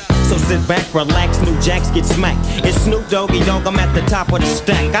fucked up. So sit back, relax, new jacks get smacked. It's Snoop Doggy Dogg, I'm at the top of the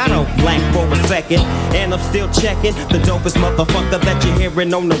stack. I don't black for a second, and I'm still checking. The dopest motherfucker that you're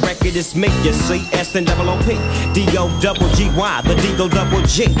hearing on the record is me, you see. S-N-O-O-P, D-O-double-G-Y, the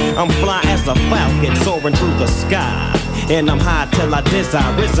D-O-double-G. I'm fly as a falcon soaring through the sky, and I'm high till I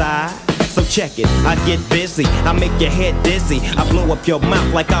reside. So check it, I get busy, I make your head dizzy, I blow up your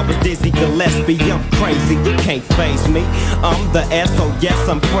mouth like I was Dizzy Gillespie. I'm crazy, you can't faze me. I'm the S, oh yes,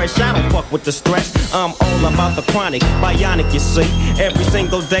 I'm fresh, I don't fuck with the stress. I'm all about the chronic, bionic, you see. Every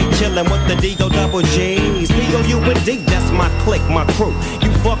single day chillin' with the D-O-double-G's. P-O-U-N-D, that's my clique, my crew.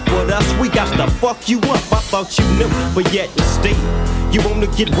 You fuck with us, we got to fuck you up. I thought you knew, but yet and still you wanna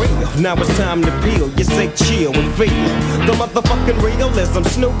get real, now it's time to peel. You say chill and feel the motherfucking realism.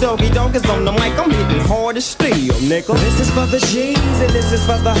 Snoop Doggy Dogg is on the mic, I'm hitting hard as steel, nigga. This is for the G's and this is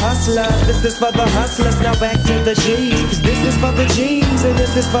for the hustlers. This is for the hustlers, now back to the G's. This is for the G's and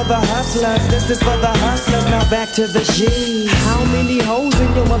this is for the hustlers. This is for the hustlers, now back to the G's. How many hoes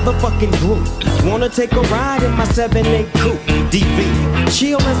in your motherfucking group wanna take a ride in my 7-8 coupe? DV,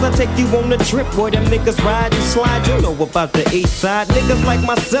 chill as I take you on a trip where them niggas ride and slide. You know about the east side. Niggas like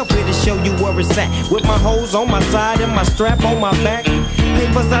myself here to show you where it's at. With my hoes on my side and my strap on my back.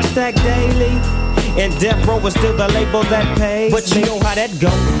 Papers I stack daily, and Death Row is still the label that pays. But you know how that go,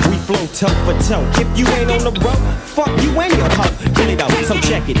 we flow toe for toe. If you ain't on the road, fuck you and your hoe. Get it out, so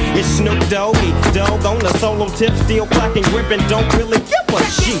check it. It's Snoop Doggy Dogg on the solo tip, still clocking, gripping, don't really give a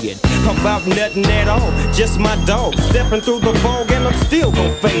shit about nothing at all. Just my dog stepping through the fog, and I'm still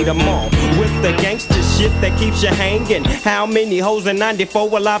gon' fade them all with the gangster shit that keeps you hanging. How many hoes in 94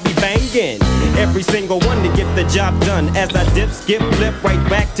 will I be banging? Every single one to get the job done. As I dip, skip, flip right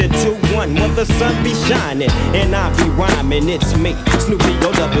back to 2-1. Where the sun be shining and I be rhyming. It's me, Snoopy,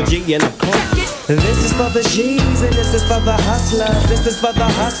 go double G, and I'm close. This is for the G's and this is for the hustlers. This is for the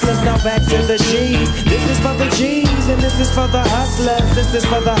hustlers, now back to the G's. This is for the G's and this is for the hustlers. This is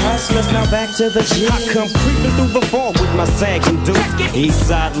for the hustlers, now back to the G's. I come creeping through the fall with my sagging dude.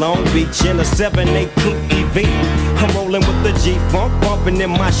 Eastside Long Beach in a 7-8 coupe EV. I'm rolling with the G-Funk, bumping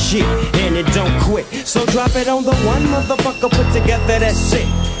in my shit, and it don't quit. So drop it on the one motherfucker, put together that shit.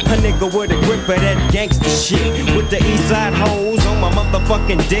 A nigga with a grip of that gangsta shit. With the Eastside hoes on my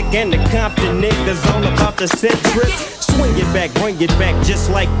motherfucking dick, and the Compton niggas all about the set trip. Swing it back, bring it back just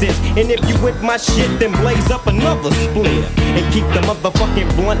like this. And if you with my shit, then blaze up another split. And keep the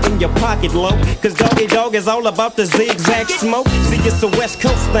motherfucking blunt in your pocket low. Cause Doggy Dog is all about the zigzag smoke. See, it's a West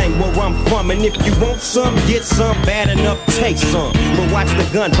Coast thing where I'm from. And if you want some, get some. Bad enough, take some. But watch the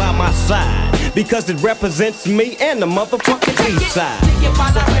gun by my side. Because it represents me and the motherfucking east side. Check it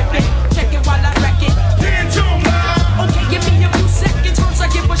while I rip it. Check it while I wreck it. Okay, give me a few seconds. First I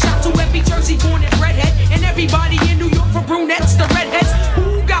give a shout to every Jersey born and redhead. And everybody in New York for brunettes, the redheads.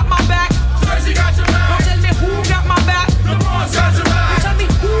 Who got my back? Jersey got your back. Don't tell me who got my back. The Bronx got your back. Tell me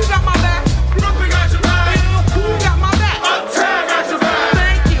who got my back. Brooklyn got your back. Who got my back? Uptown got your back.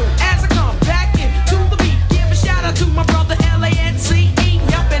 Thank you. As I come back into the beat, give a shout out to my brother LANCE.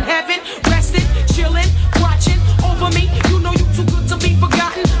 Up in heaven, resting, chilling, watching over me. You know you too good to be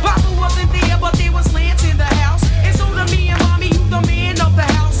forgotten. Papa wasn't there, but there was Lance in the house. And so to me and mommy, you the man of the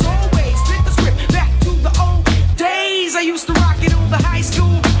house. Always flip the script back to the old days. I used to rock it on the high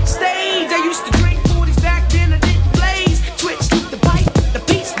school stage. I used to drink 40s back then. I didn't blaze. Twitch to the bite, the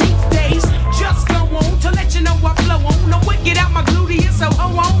piece these days. Just go on to let you know I flow on. No wicked out my gluteus, so ho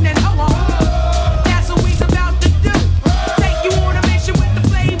on and ho on. That's what we's about to do. Take you on a mission with the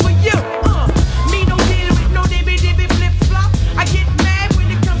flavor you. Me no dealing with no dibby dibby flip flop. I get mad when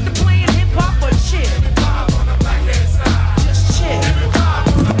it comes to playing hip hop, but chill. Just chill.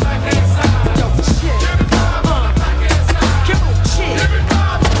 Yo, chill. Come on, chill.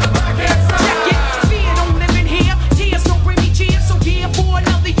 Check it. Fear don't live in here. Tears don't bring me cheers. So yeah, for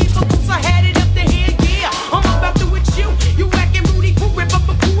another year, so close I had it up to here. Yeah, I'm about to with you. You acting Rudy Poo, rip up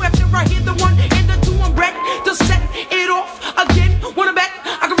a poo after I hear the one and the two. I'm wrecked to set it off again. Wanna bet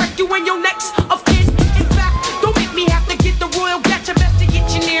I can wreck you in your next of kin. In fact, don't make me have to get the royal catch. I best to get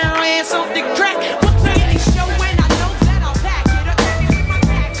your near ass off the crack. What's the show when I know that I'll pack it up with my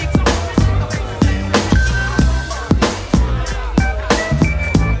tactics.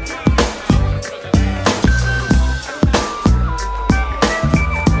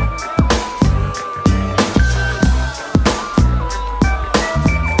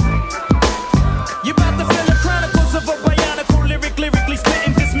 You about to feel the chronicles of a bionicle lyric, lyrically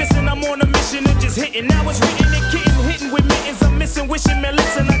spitting, dismissing. I'm on a mission and just hitting. Now it's written and kitten, hitting with mittens. I'm missing, wishing, man,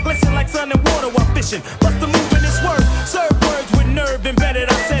 listen. I glisten like sun and water while fishing. Bust the move in this word. Serve words with nerve embedded.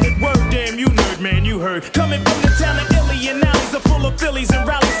 I said it word. Damn, you nerd, man, you heard. Coming from the town of Illy and alleys are full of Phillies and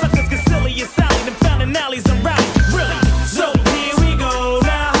rallies. Suckers get silly and Sally. Them fountain alleys and rally. Really? So here we go.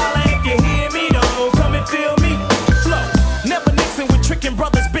 Now holla if you hear me though. Come and feel me. Flow. Never mixing with tricking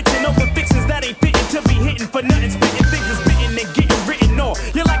brothers, bitching over fixins that ain't fitting to be hitting for nothing. Spitting things is bitten and getting written off.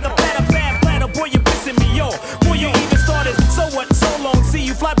 You're like a platter, bad platter, boy, you're pissing me off. Boy, you even started, so what, so long. See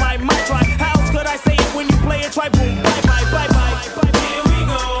you fly by my try. How else could I say it when you play it? Try boom, bye bye, bye bye. Here we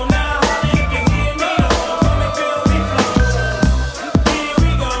go now. Holla if you hear me though. Come and feel me flow. Here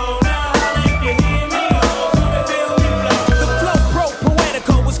we go now. Holla if you hear me though. Come and feel me flow. The flow pro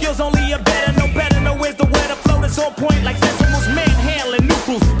poetical with skills only a better, no better, no where's the way to flow that's on point like decimals, manhandling new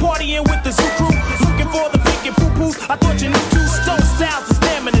crews, partying with the zoo crew, looking for the pink and poo-poo. I thought you knew two stone styles of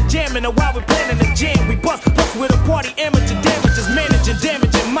stamina, jamming, and while we're planning the jam, we bust with a party, amateur damages, managing,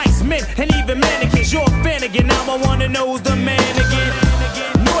 damaging mice, men, and even mannequins. You're a fan again, now I wanna know who's the man again.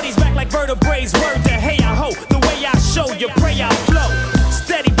 Naughty's back like vertebrae, word to hey I ho. The way I show you, pray I flow.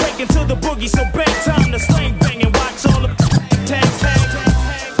 Steady breaking to the boogie, so bang time to slang bang and watch all the tags tag.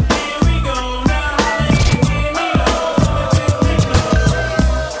 Here we go now, holla if you hear me though. Come and feel me flow.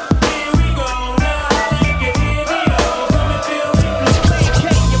 Here we go now, holla if you hear me though. Come and feel me flow.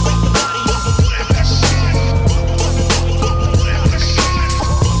 Okay, you break the body up.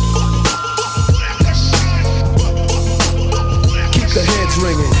 Keep the heads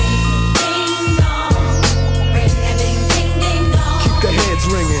ringing. Keep the heads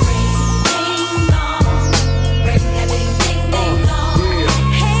ringing.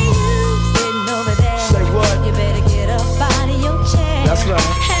 Say what? You better get up out of your chair. That's right.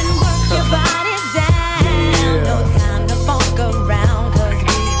 And work your body down. Yeah. No time to funk around, 'cause we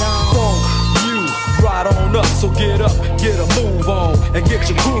gon' Funk you right on up, so get up, get a move on, and get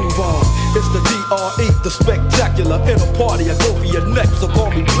your groove on. It's the DRE, the spectacular. In a party, I go for your neck, so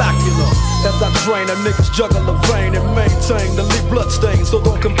call me Blackula. As I drain, a niggas juggle the vein and maintain the lead blood stain. So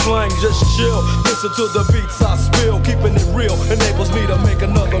don't complain, just chill. Listen to the beats I spill, keeping it real enables me to make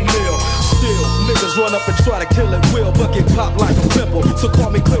another meal. Still, niggas run up and try to kill it will, but get popped like a pimple. So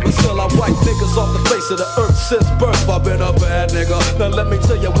call me Clearasil, I wipe niggas off the face of the earth since birth. I've been a bad nigga, now let me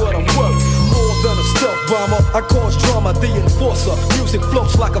tell you what I'm worth. More than a stealth bomber, I cause drama, the enforcer. Music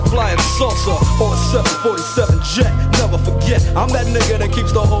floats like a flying saucer on a 747 jet. Never forget, I'm that nigga that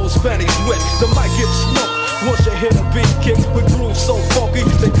keeps the whole Spanish wet. The mic gets smoked Once you hear the beat kick with grooves so funky,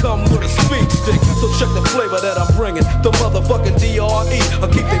 they come with a speed stick. So check the flavor that I'm bringing. The motherfucking DRE, I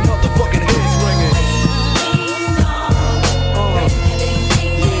keep they motherfucking heads ringing.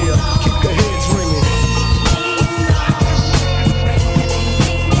 Yeah, keep the heads ringing.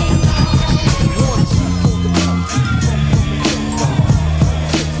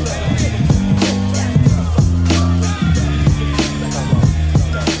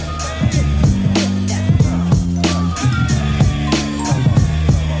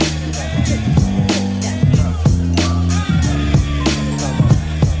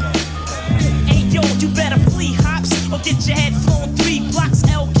 Get your head flown 3 blocks.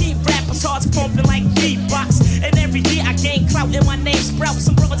 LG rappers, hearts pumping like beatbox. And every year I gain clout and my name sprout.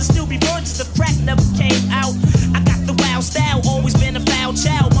 Some brothers still be virgins, the crack never came out. I got the wild style, always been a foul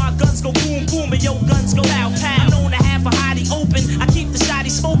child. My guns go boom boom and your guns go pow pow. I'm known to have a hottie open, I keep the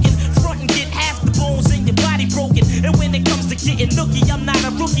shotty smoking. Front and get half the bones in your body broken. And when it comes to getting nookie, I'm not a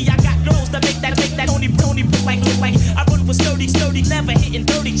rookie. I got girls that make that Tony look like I run with sturdy, never hitting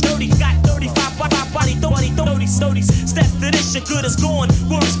dirty. Got 35 body, 30s. Step to this, your good is gone.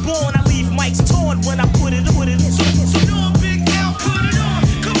 Words born, I leave mics torn when I put it in. So no Big L, put it on.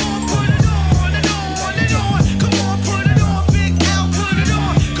 Come on, put it on and on and on. Come on, put it on. Big L, put it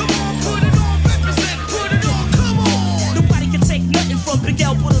on. Come on, put it on. Represent, put it on. Come on. Nobody can take nothing from Big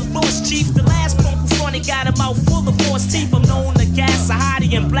L, but a lost chief. The last punk who funny got a mouth full of force teeth. I'm known to gas a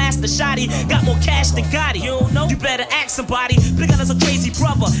hottie and blast a shotty. Got more cash than Gotti. You don't know? You better ask somebody. Big L is a crazy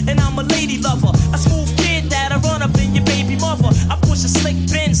brother, and I'm a lady lover. A smooth kid that I run up in your baby mother. I push a slick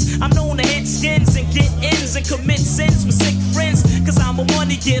Benz. I'm known to hit skins and get ins and commit sins with sick friends. Cause I'm a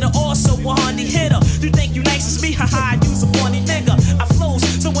money getter, also a honey hitter. You think you nice as me? Haha, you's a funny nigga. I flows,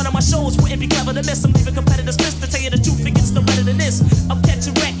 so one of my shows wouldn't be clever to miss. I'm leaving competitors pissed. To tell you the truth, it gets no better than this. I'll catch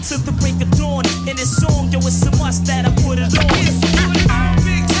a wreck to the break of dawn. In this song, yo, it's a must that I put it on. Yes, put it on,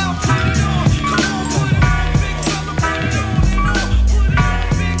 Big L, put it on. Come on, put it on, Big fella, put it on and on. Put it on,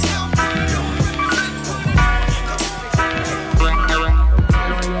 Big L, put it on. Represent, put it on.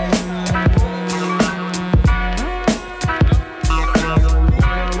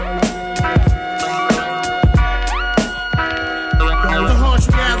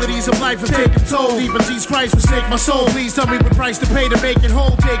 Of life have taken toll. Even Jesus Christ forsake my soul. Please tell me what price to pay to make it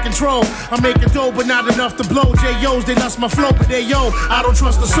whole. Take control. I'm making dough, but not enough to blow. J.O.'s, they lost my flow, but they yo. I don't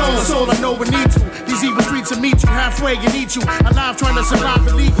trust the soul I know we need to. These evil streets will meet you halfway and eat you. Alive trying to survive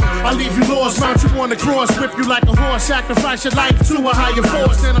illegal. I leave you lost, mount you on the cross, whip you like a horse, sacrifice your life to a higher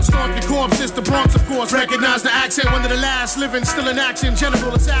force. Then I stomp your corpse. It's the Bronx, of course. Recognize the accent, one of the last living, still in action.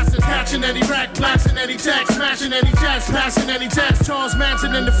 General assassin, catching any rack, blasting any text, smashing any chest, passing any test. Charles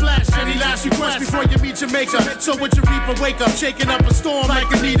Manson in the flash. Any last request before you meet your maker? So with your reaper, wake up, shaking up a storm like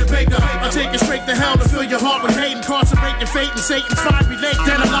Anita Baker. I'll take it straight to hell to fill your heart with hate, incarcerate your fate in Satan's fiery lake.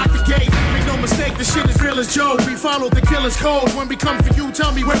 Then I lock the gate. Make no mistake, the shit is real as Joe. We follow the killer's code. When we come for you,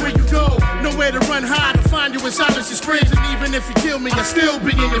 tell me where will you go? Nowhere to run, hide, to find you in silence your screams. And even if you kill me, I'll still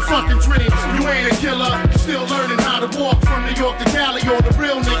be in your fucking dreams. You ain't a killer, you're still learning how to walk. From New York to Cali, all the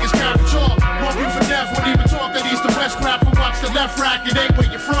real niggas carry chalk. Mark you for death, won't even talk that east to west crap. For watch the left rack, it ain't where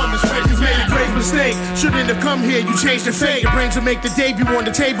you're from, it's where you made a grave mistake. Shouldn't have come here, you changed your fate. Your brains will make the debut on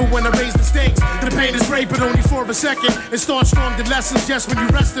the table when I raise the stakes. The pain is great, but only for a second. It starts strong, the lessons just when you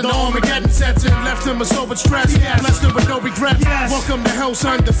rest in the Armageddon sets in. Left him a sober stress, blessed him with no regret. Welcome to hell,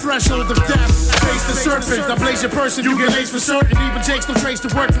 son, the threshold of death. Face the serpent, I blaze your person, you get laced for certain. Even takes no trace to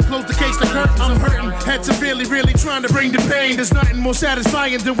work from close the case to curtains. I'm hurting, head severely, really trying to bring the pain. There's nothing more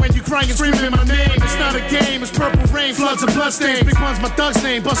satisfying than when you crying and screaming my name. It's not a game, it's purple rain, floods of bloodstains. Big one's my thug's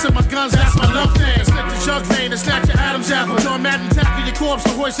name, busting my guns, that's my love thing. Slip the jug vein and snatch your Adam's apple. John Madden tackle your corpse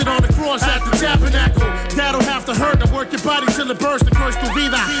to hoist it on the cross at the tabernacle. That'll have to hurt to work your body till it bursts and curse to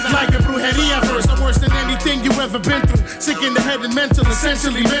vida. Like a brujeria verse, I'm worse than anything you ever been through. Sick in the head and mental,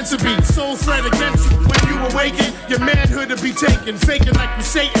 essentially meant to be. Soul threat against you. When you awaken, your manhood to be taken. Faking like you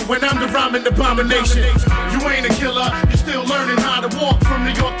Satan when I'm the rhyming abomination. You ain't a killer, you're still learning how to walk. From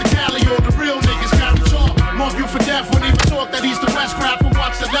New York to Cali, all the real niggas carry chalk. Mark you for death, won't even talk that east to west crap. But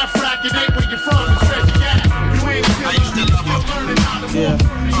watch the left rack, it ain't where you're from, it's where you at. You ain't a killer, you're still learning how to walk.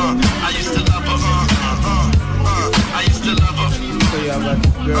 I used to love her, I used to love her.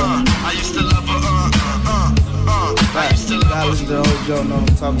 I used to love her, I used to love her. Listen to the whole Joe, know what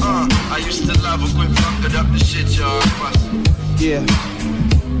I'm talking about. I used to love her, quit fucking up the shit, y'all. Yeah.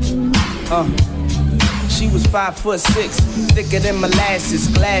 She was 5'6", thicker than molasses,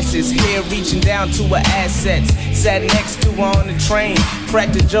 glasses, hair reaching down to her assets. Sat next to her on the train,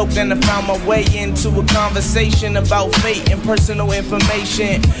 cracked a joke, then I found my way into a conversation about fate and personal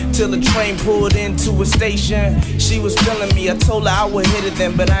information. Till the train pulled into a station. She was feeling me, I told her I would hit it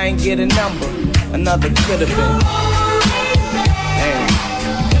then, but I ain't get a number. Another could have been. Damn.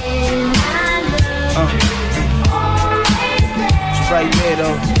 It's right there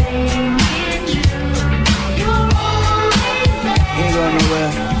though. Ain't going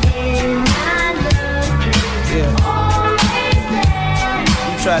nowhere. Yeah.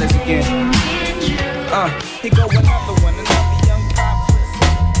 You try this again. Here go another one, another young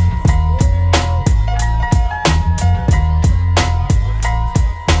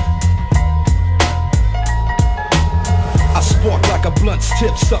I spark like a blunt's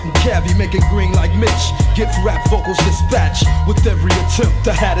tip, something cavy, make it green like Mitch. Gift rap vocals dispatch with every attempt.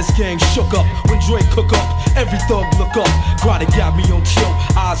 The Hatters gang shook up when Dre cook up. Every thug look up. Chronic got me on tilt.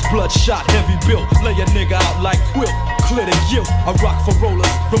 Eyes bloodshot, heavy built. Lay a nigga out like quilt. Clear the guilt. I rock for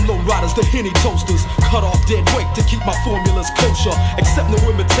rollers, from low riders to Henny toasters. Cut off dead weight to keep my formulas kosher. Accept no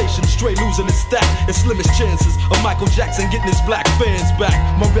imitation, straight losing his stack. It's slimmest chances of Michael Jackson getting his black fans back.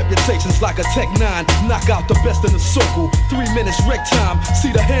 My reputation's like a Tech 9. Knock out the best in the circle. 3 minutes wreck time.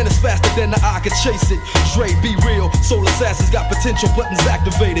 See the hand is faster than the eye can chase it. Dre, be real. Soul assassins got potential buttons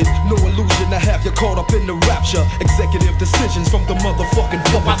activated. No illusion to have you caught up in the rapture. Executive decisions from the motherfucking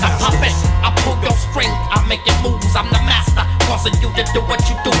puppet masters. I pull your string, I make it moves. I'm the master, causing you to do what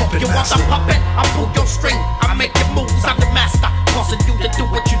you do. You want the puppet? I pull your string, I make it moves. I'm the master, causing you to do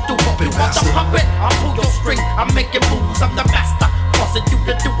what you do. You want the puppet? I pull your string, I make it moves. I'm the master, causing you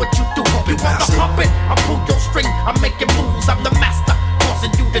to do what you do. You want the puppet? I pull your string, I make it moves. I'm the master,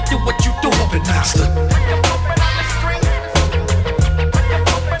 causing you to do what you do. Puppet master.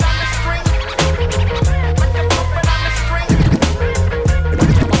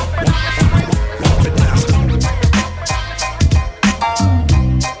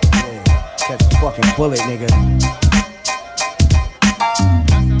 Fucking bullet, nigga.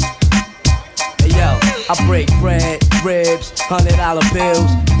 Hey yo, I break bread, ribs, $100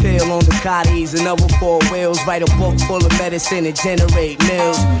 bills, pill on the Cotties and other 4 wheels. Write a book full of medicine and generate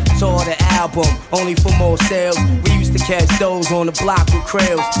mills. Tour the album, only for more sales. We used to catch those on the block with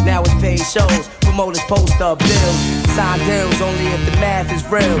krills. Now it's paid shows, promoters post up bills. Sign deals only if the math is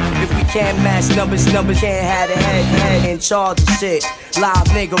real. If we can't match numbers can't have the head in charge of shit. Live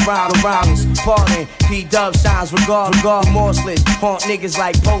nigga round pardon, P-Dub shines regard remorseless. Haunt niggas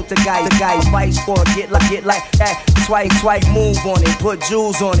like poltergeist. The guy fights for it, get like that. Swipe, move on it, put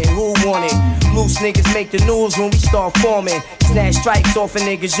jewels on it. Who want it? Loose niggas make the news when we start forming. Snatch stripes off a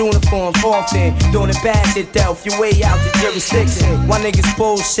niggas' uniforms often. Doing it bad shit, Delph, your way out the jurisdiction. Why niggas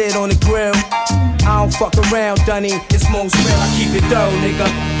bullshit on the grill? I don't fuck around, Dunny. It's most real, I keep it thorough, nigga.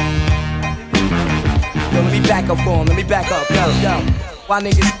 Yo, let me back up for him, yo. Why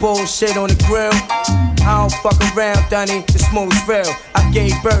niggas bullshit on the grill? I don't fuck around, Dunny, it's most real. I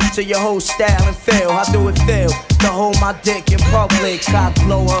gave birth to your whole style and feel. How do it feel to hold my dick in public? Cock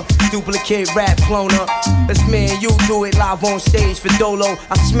blower, duplicate rap cloner. That's me and you do it live on stage for Dolo.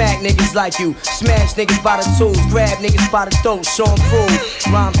 I smack niggas like you, smash niggas by the tools, grab niggas by the throat, show 'em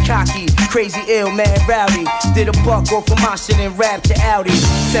prove. Rhymes cocky, crazy ill, mad rowdy. Did a buck off of my shit and rap to Audi.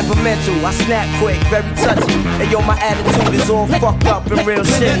 Temperamental, I snap quick, very touchy. And yo, my attitude is all fucked up and real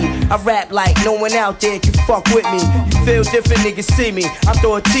shitty. I rap like no one out there can fuck with me. You feel different, niggas see me. I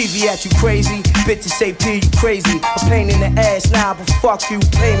throw a TV at you, crazy. Bitches say P, you crazy. A pain in the ass, nah, but fuck you,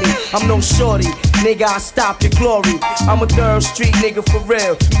 pay me. I'm no shorty, nigga, I stop your glory. I'm a third street nigga for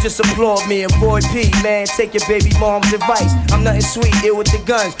real. You just applaud me, avoid P, man. Take your baby mom's advice. I'm nothing sweet, ill with the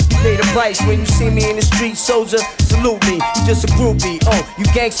guns. You pay the price when you see me in the street, soldier. Salute me, you just a groupie. Oh, you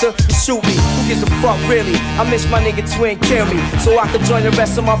gangster, you shoot me. Who gives a fuck, really? I miss my nigga Twin, kill me. So I could join the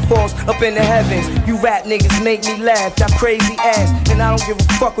rest of my foes up in the heavens. You rap niggas make me laugh, that crazy ass. And I don't give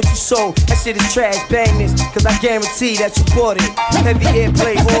a fuck what you sold. That shit is trash, bang this, cause I guarantee that you bought it. Heavy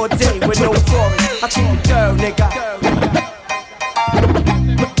airplay all day with no chorus. I keep it thorough, nigga.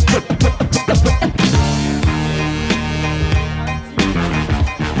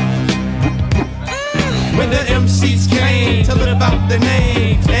 When the MCs came to live out their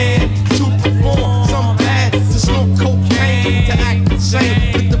names and to perform, some had to smoke cocaine to act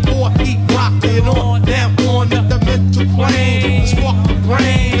insane. With the boy eat rock and on down on the mental plane, spark the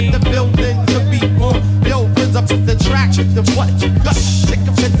brain with the building to be on. Yo, brings up the track, the what you got? Take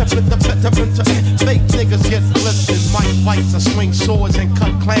a fit, fake niggas get flipped and mic fights. I swing swords and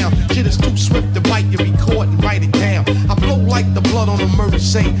cut clowns. Shit is too swift to bite, you record and write it down. I blow like the blood on a murder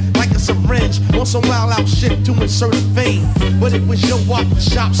scene, like a syringe on some wild out shit. concert of fame. But it was your walk the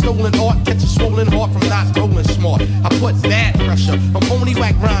shop, stolen art, catch a swollen heart from not rolling smart. I put bad pressure on phony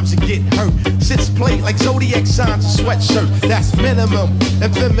whack rhymes and get hurt. Sits play like zodiac signs and sweatshirt. That's minimum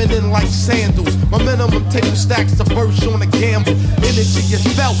and feminine like sandals. My minimum table stacks the verse on a gamble. Energy is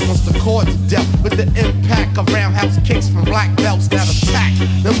felt once the chords dealt with the impact of roundhouse kicks from black belts that attack.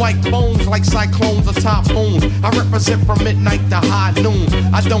 Them white bones like cyclones or typhoons. I represent from midnight to high noon.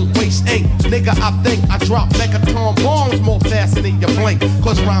 I don't waste ink, nigga. I think I drop megaton bombs more faster than you blink.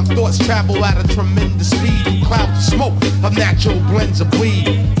 Cause rhyme thoughts travel at a tremendous speed. Clouds of smoke of natural blends of weed.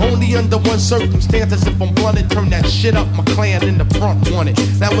 Only under one circumstance, as if I'm blunted, turn that shit up. My clan in the front wanted.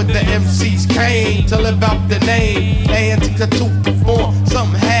 Now when the MCs came to live out the name, and to perform,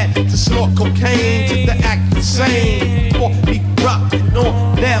 some had to snort cocaine to the act the same. For he rocked it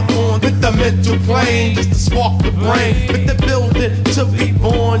on, now on with the mental plane, just to spark the brain, with the building to be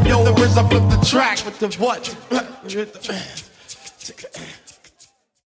born. Yo, the rhythm of the track with the what?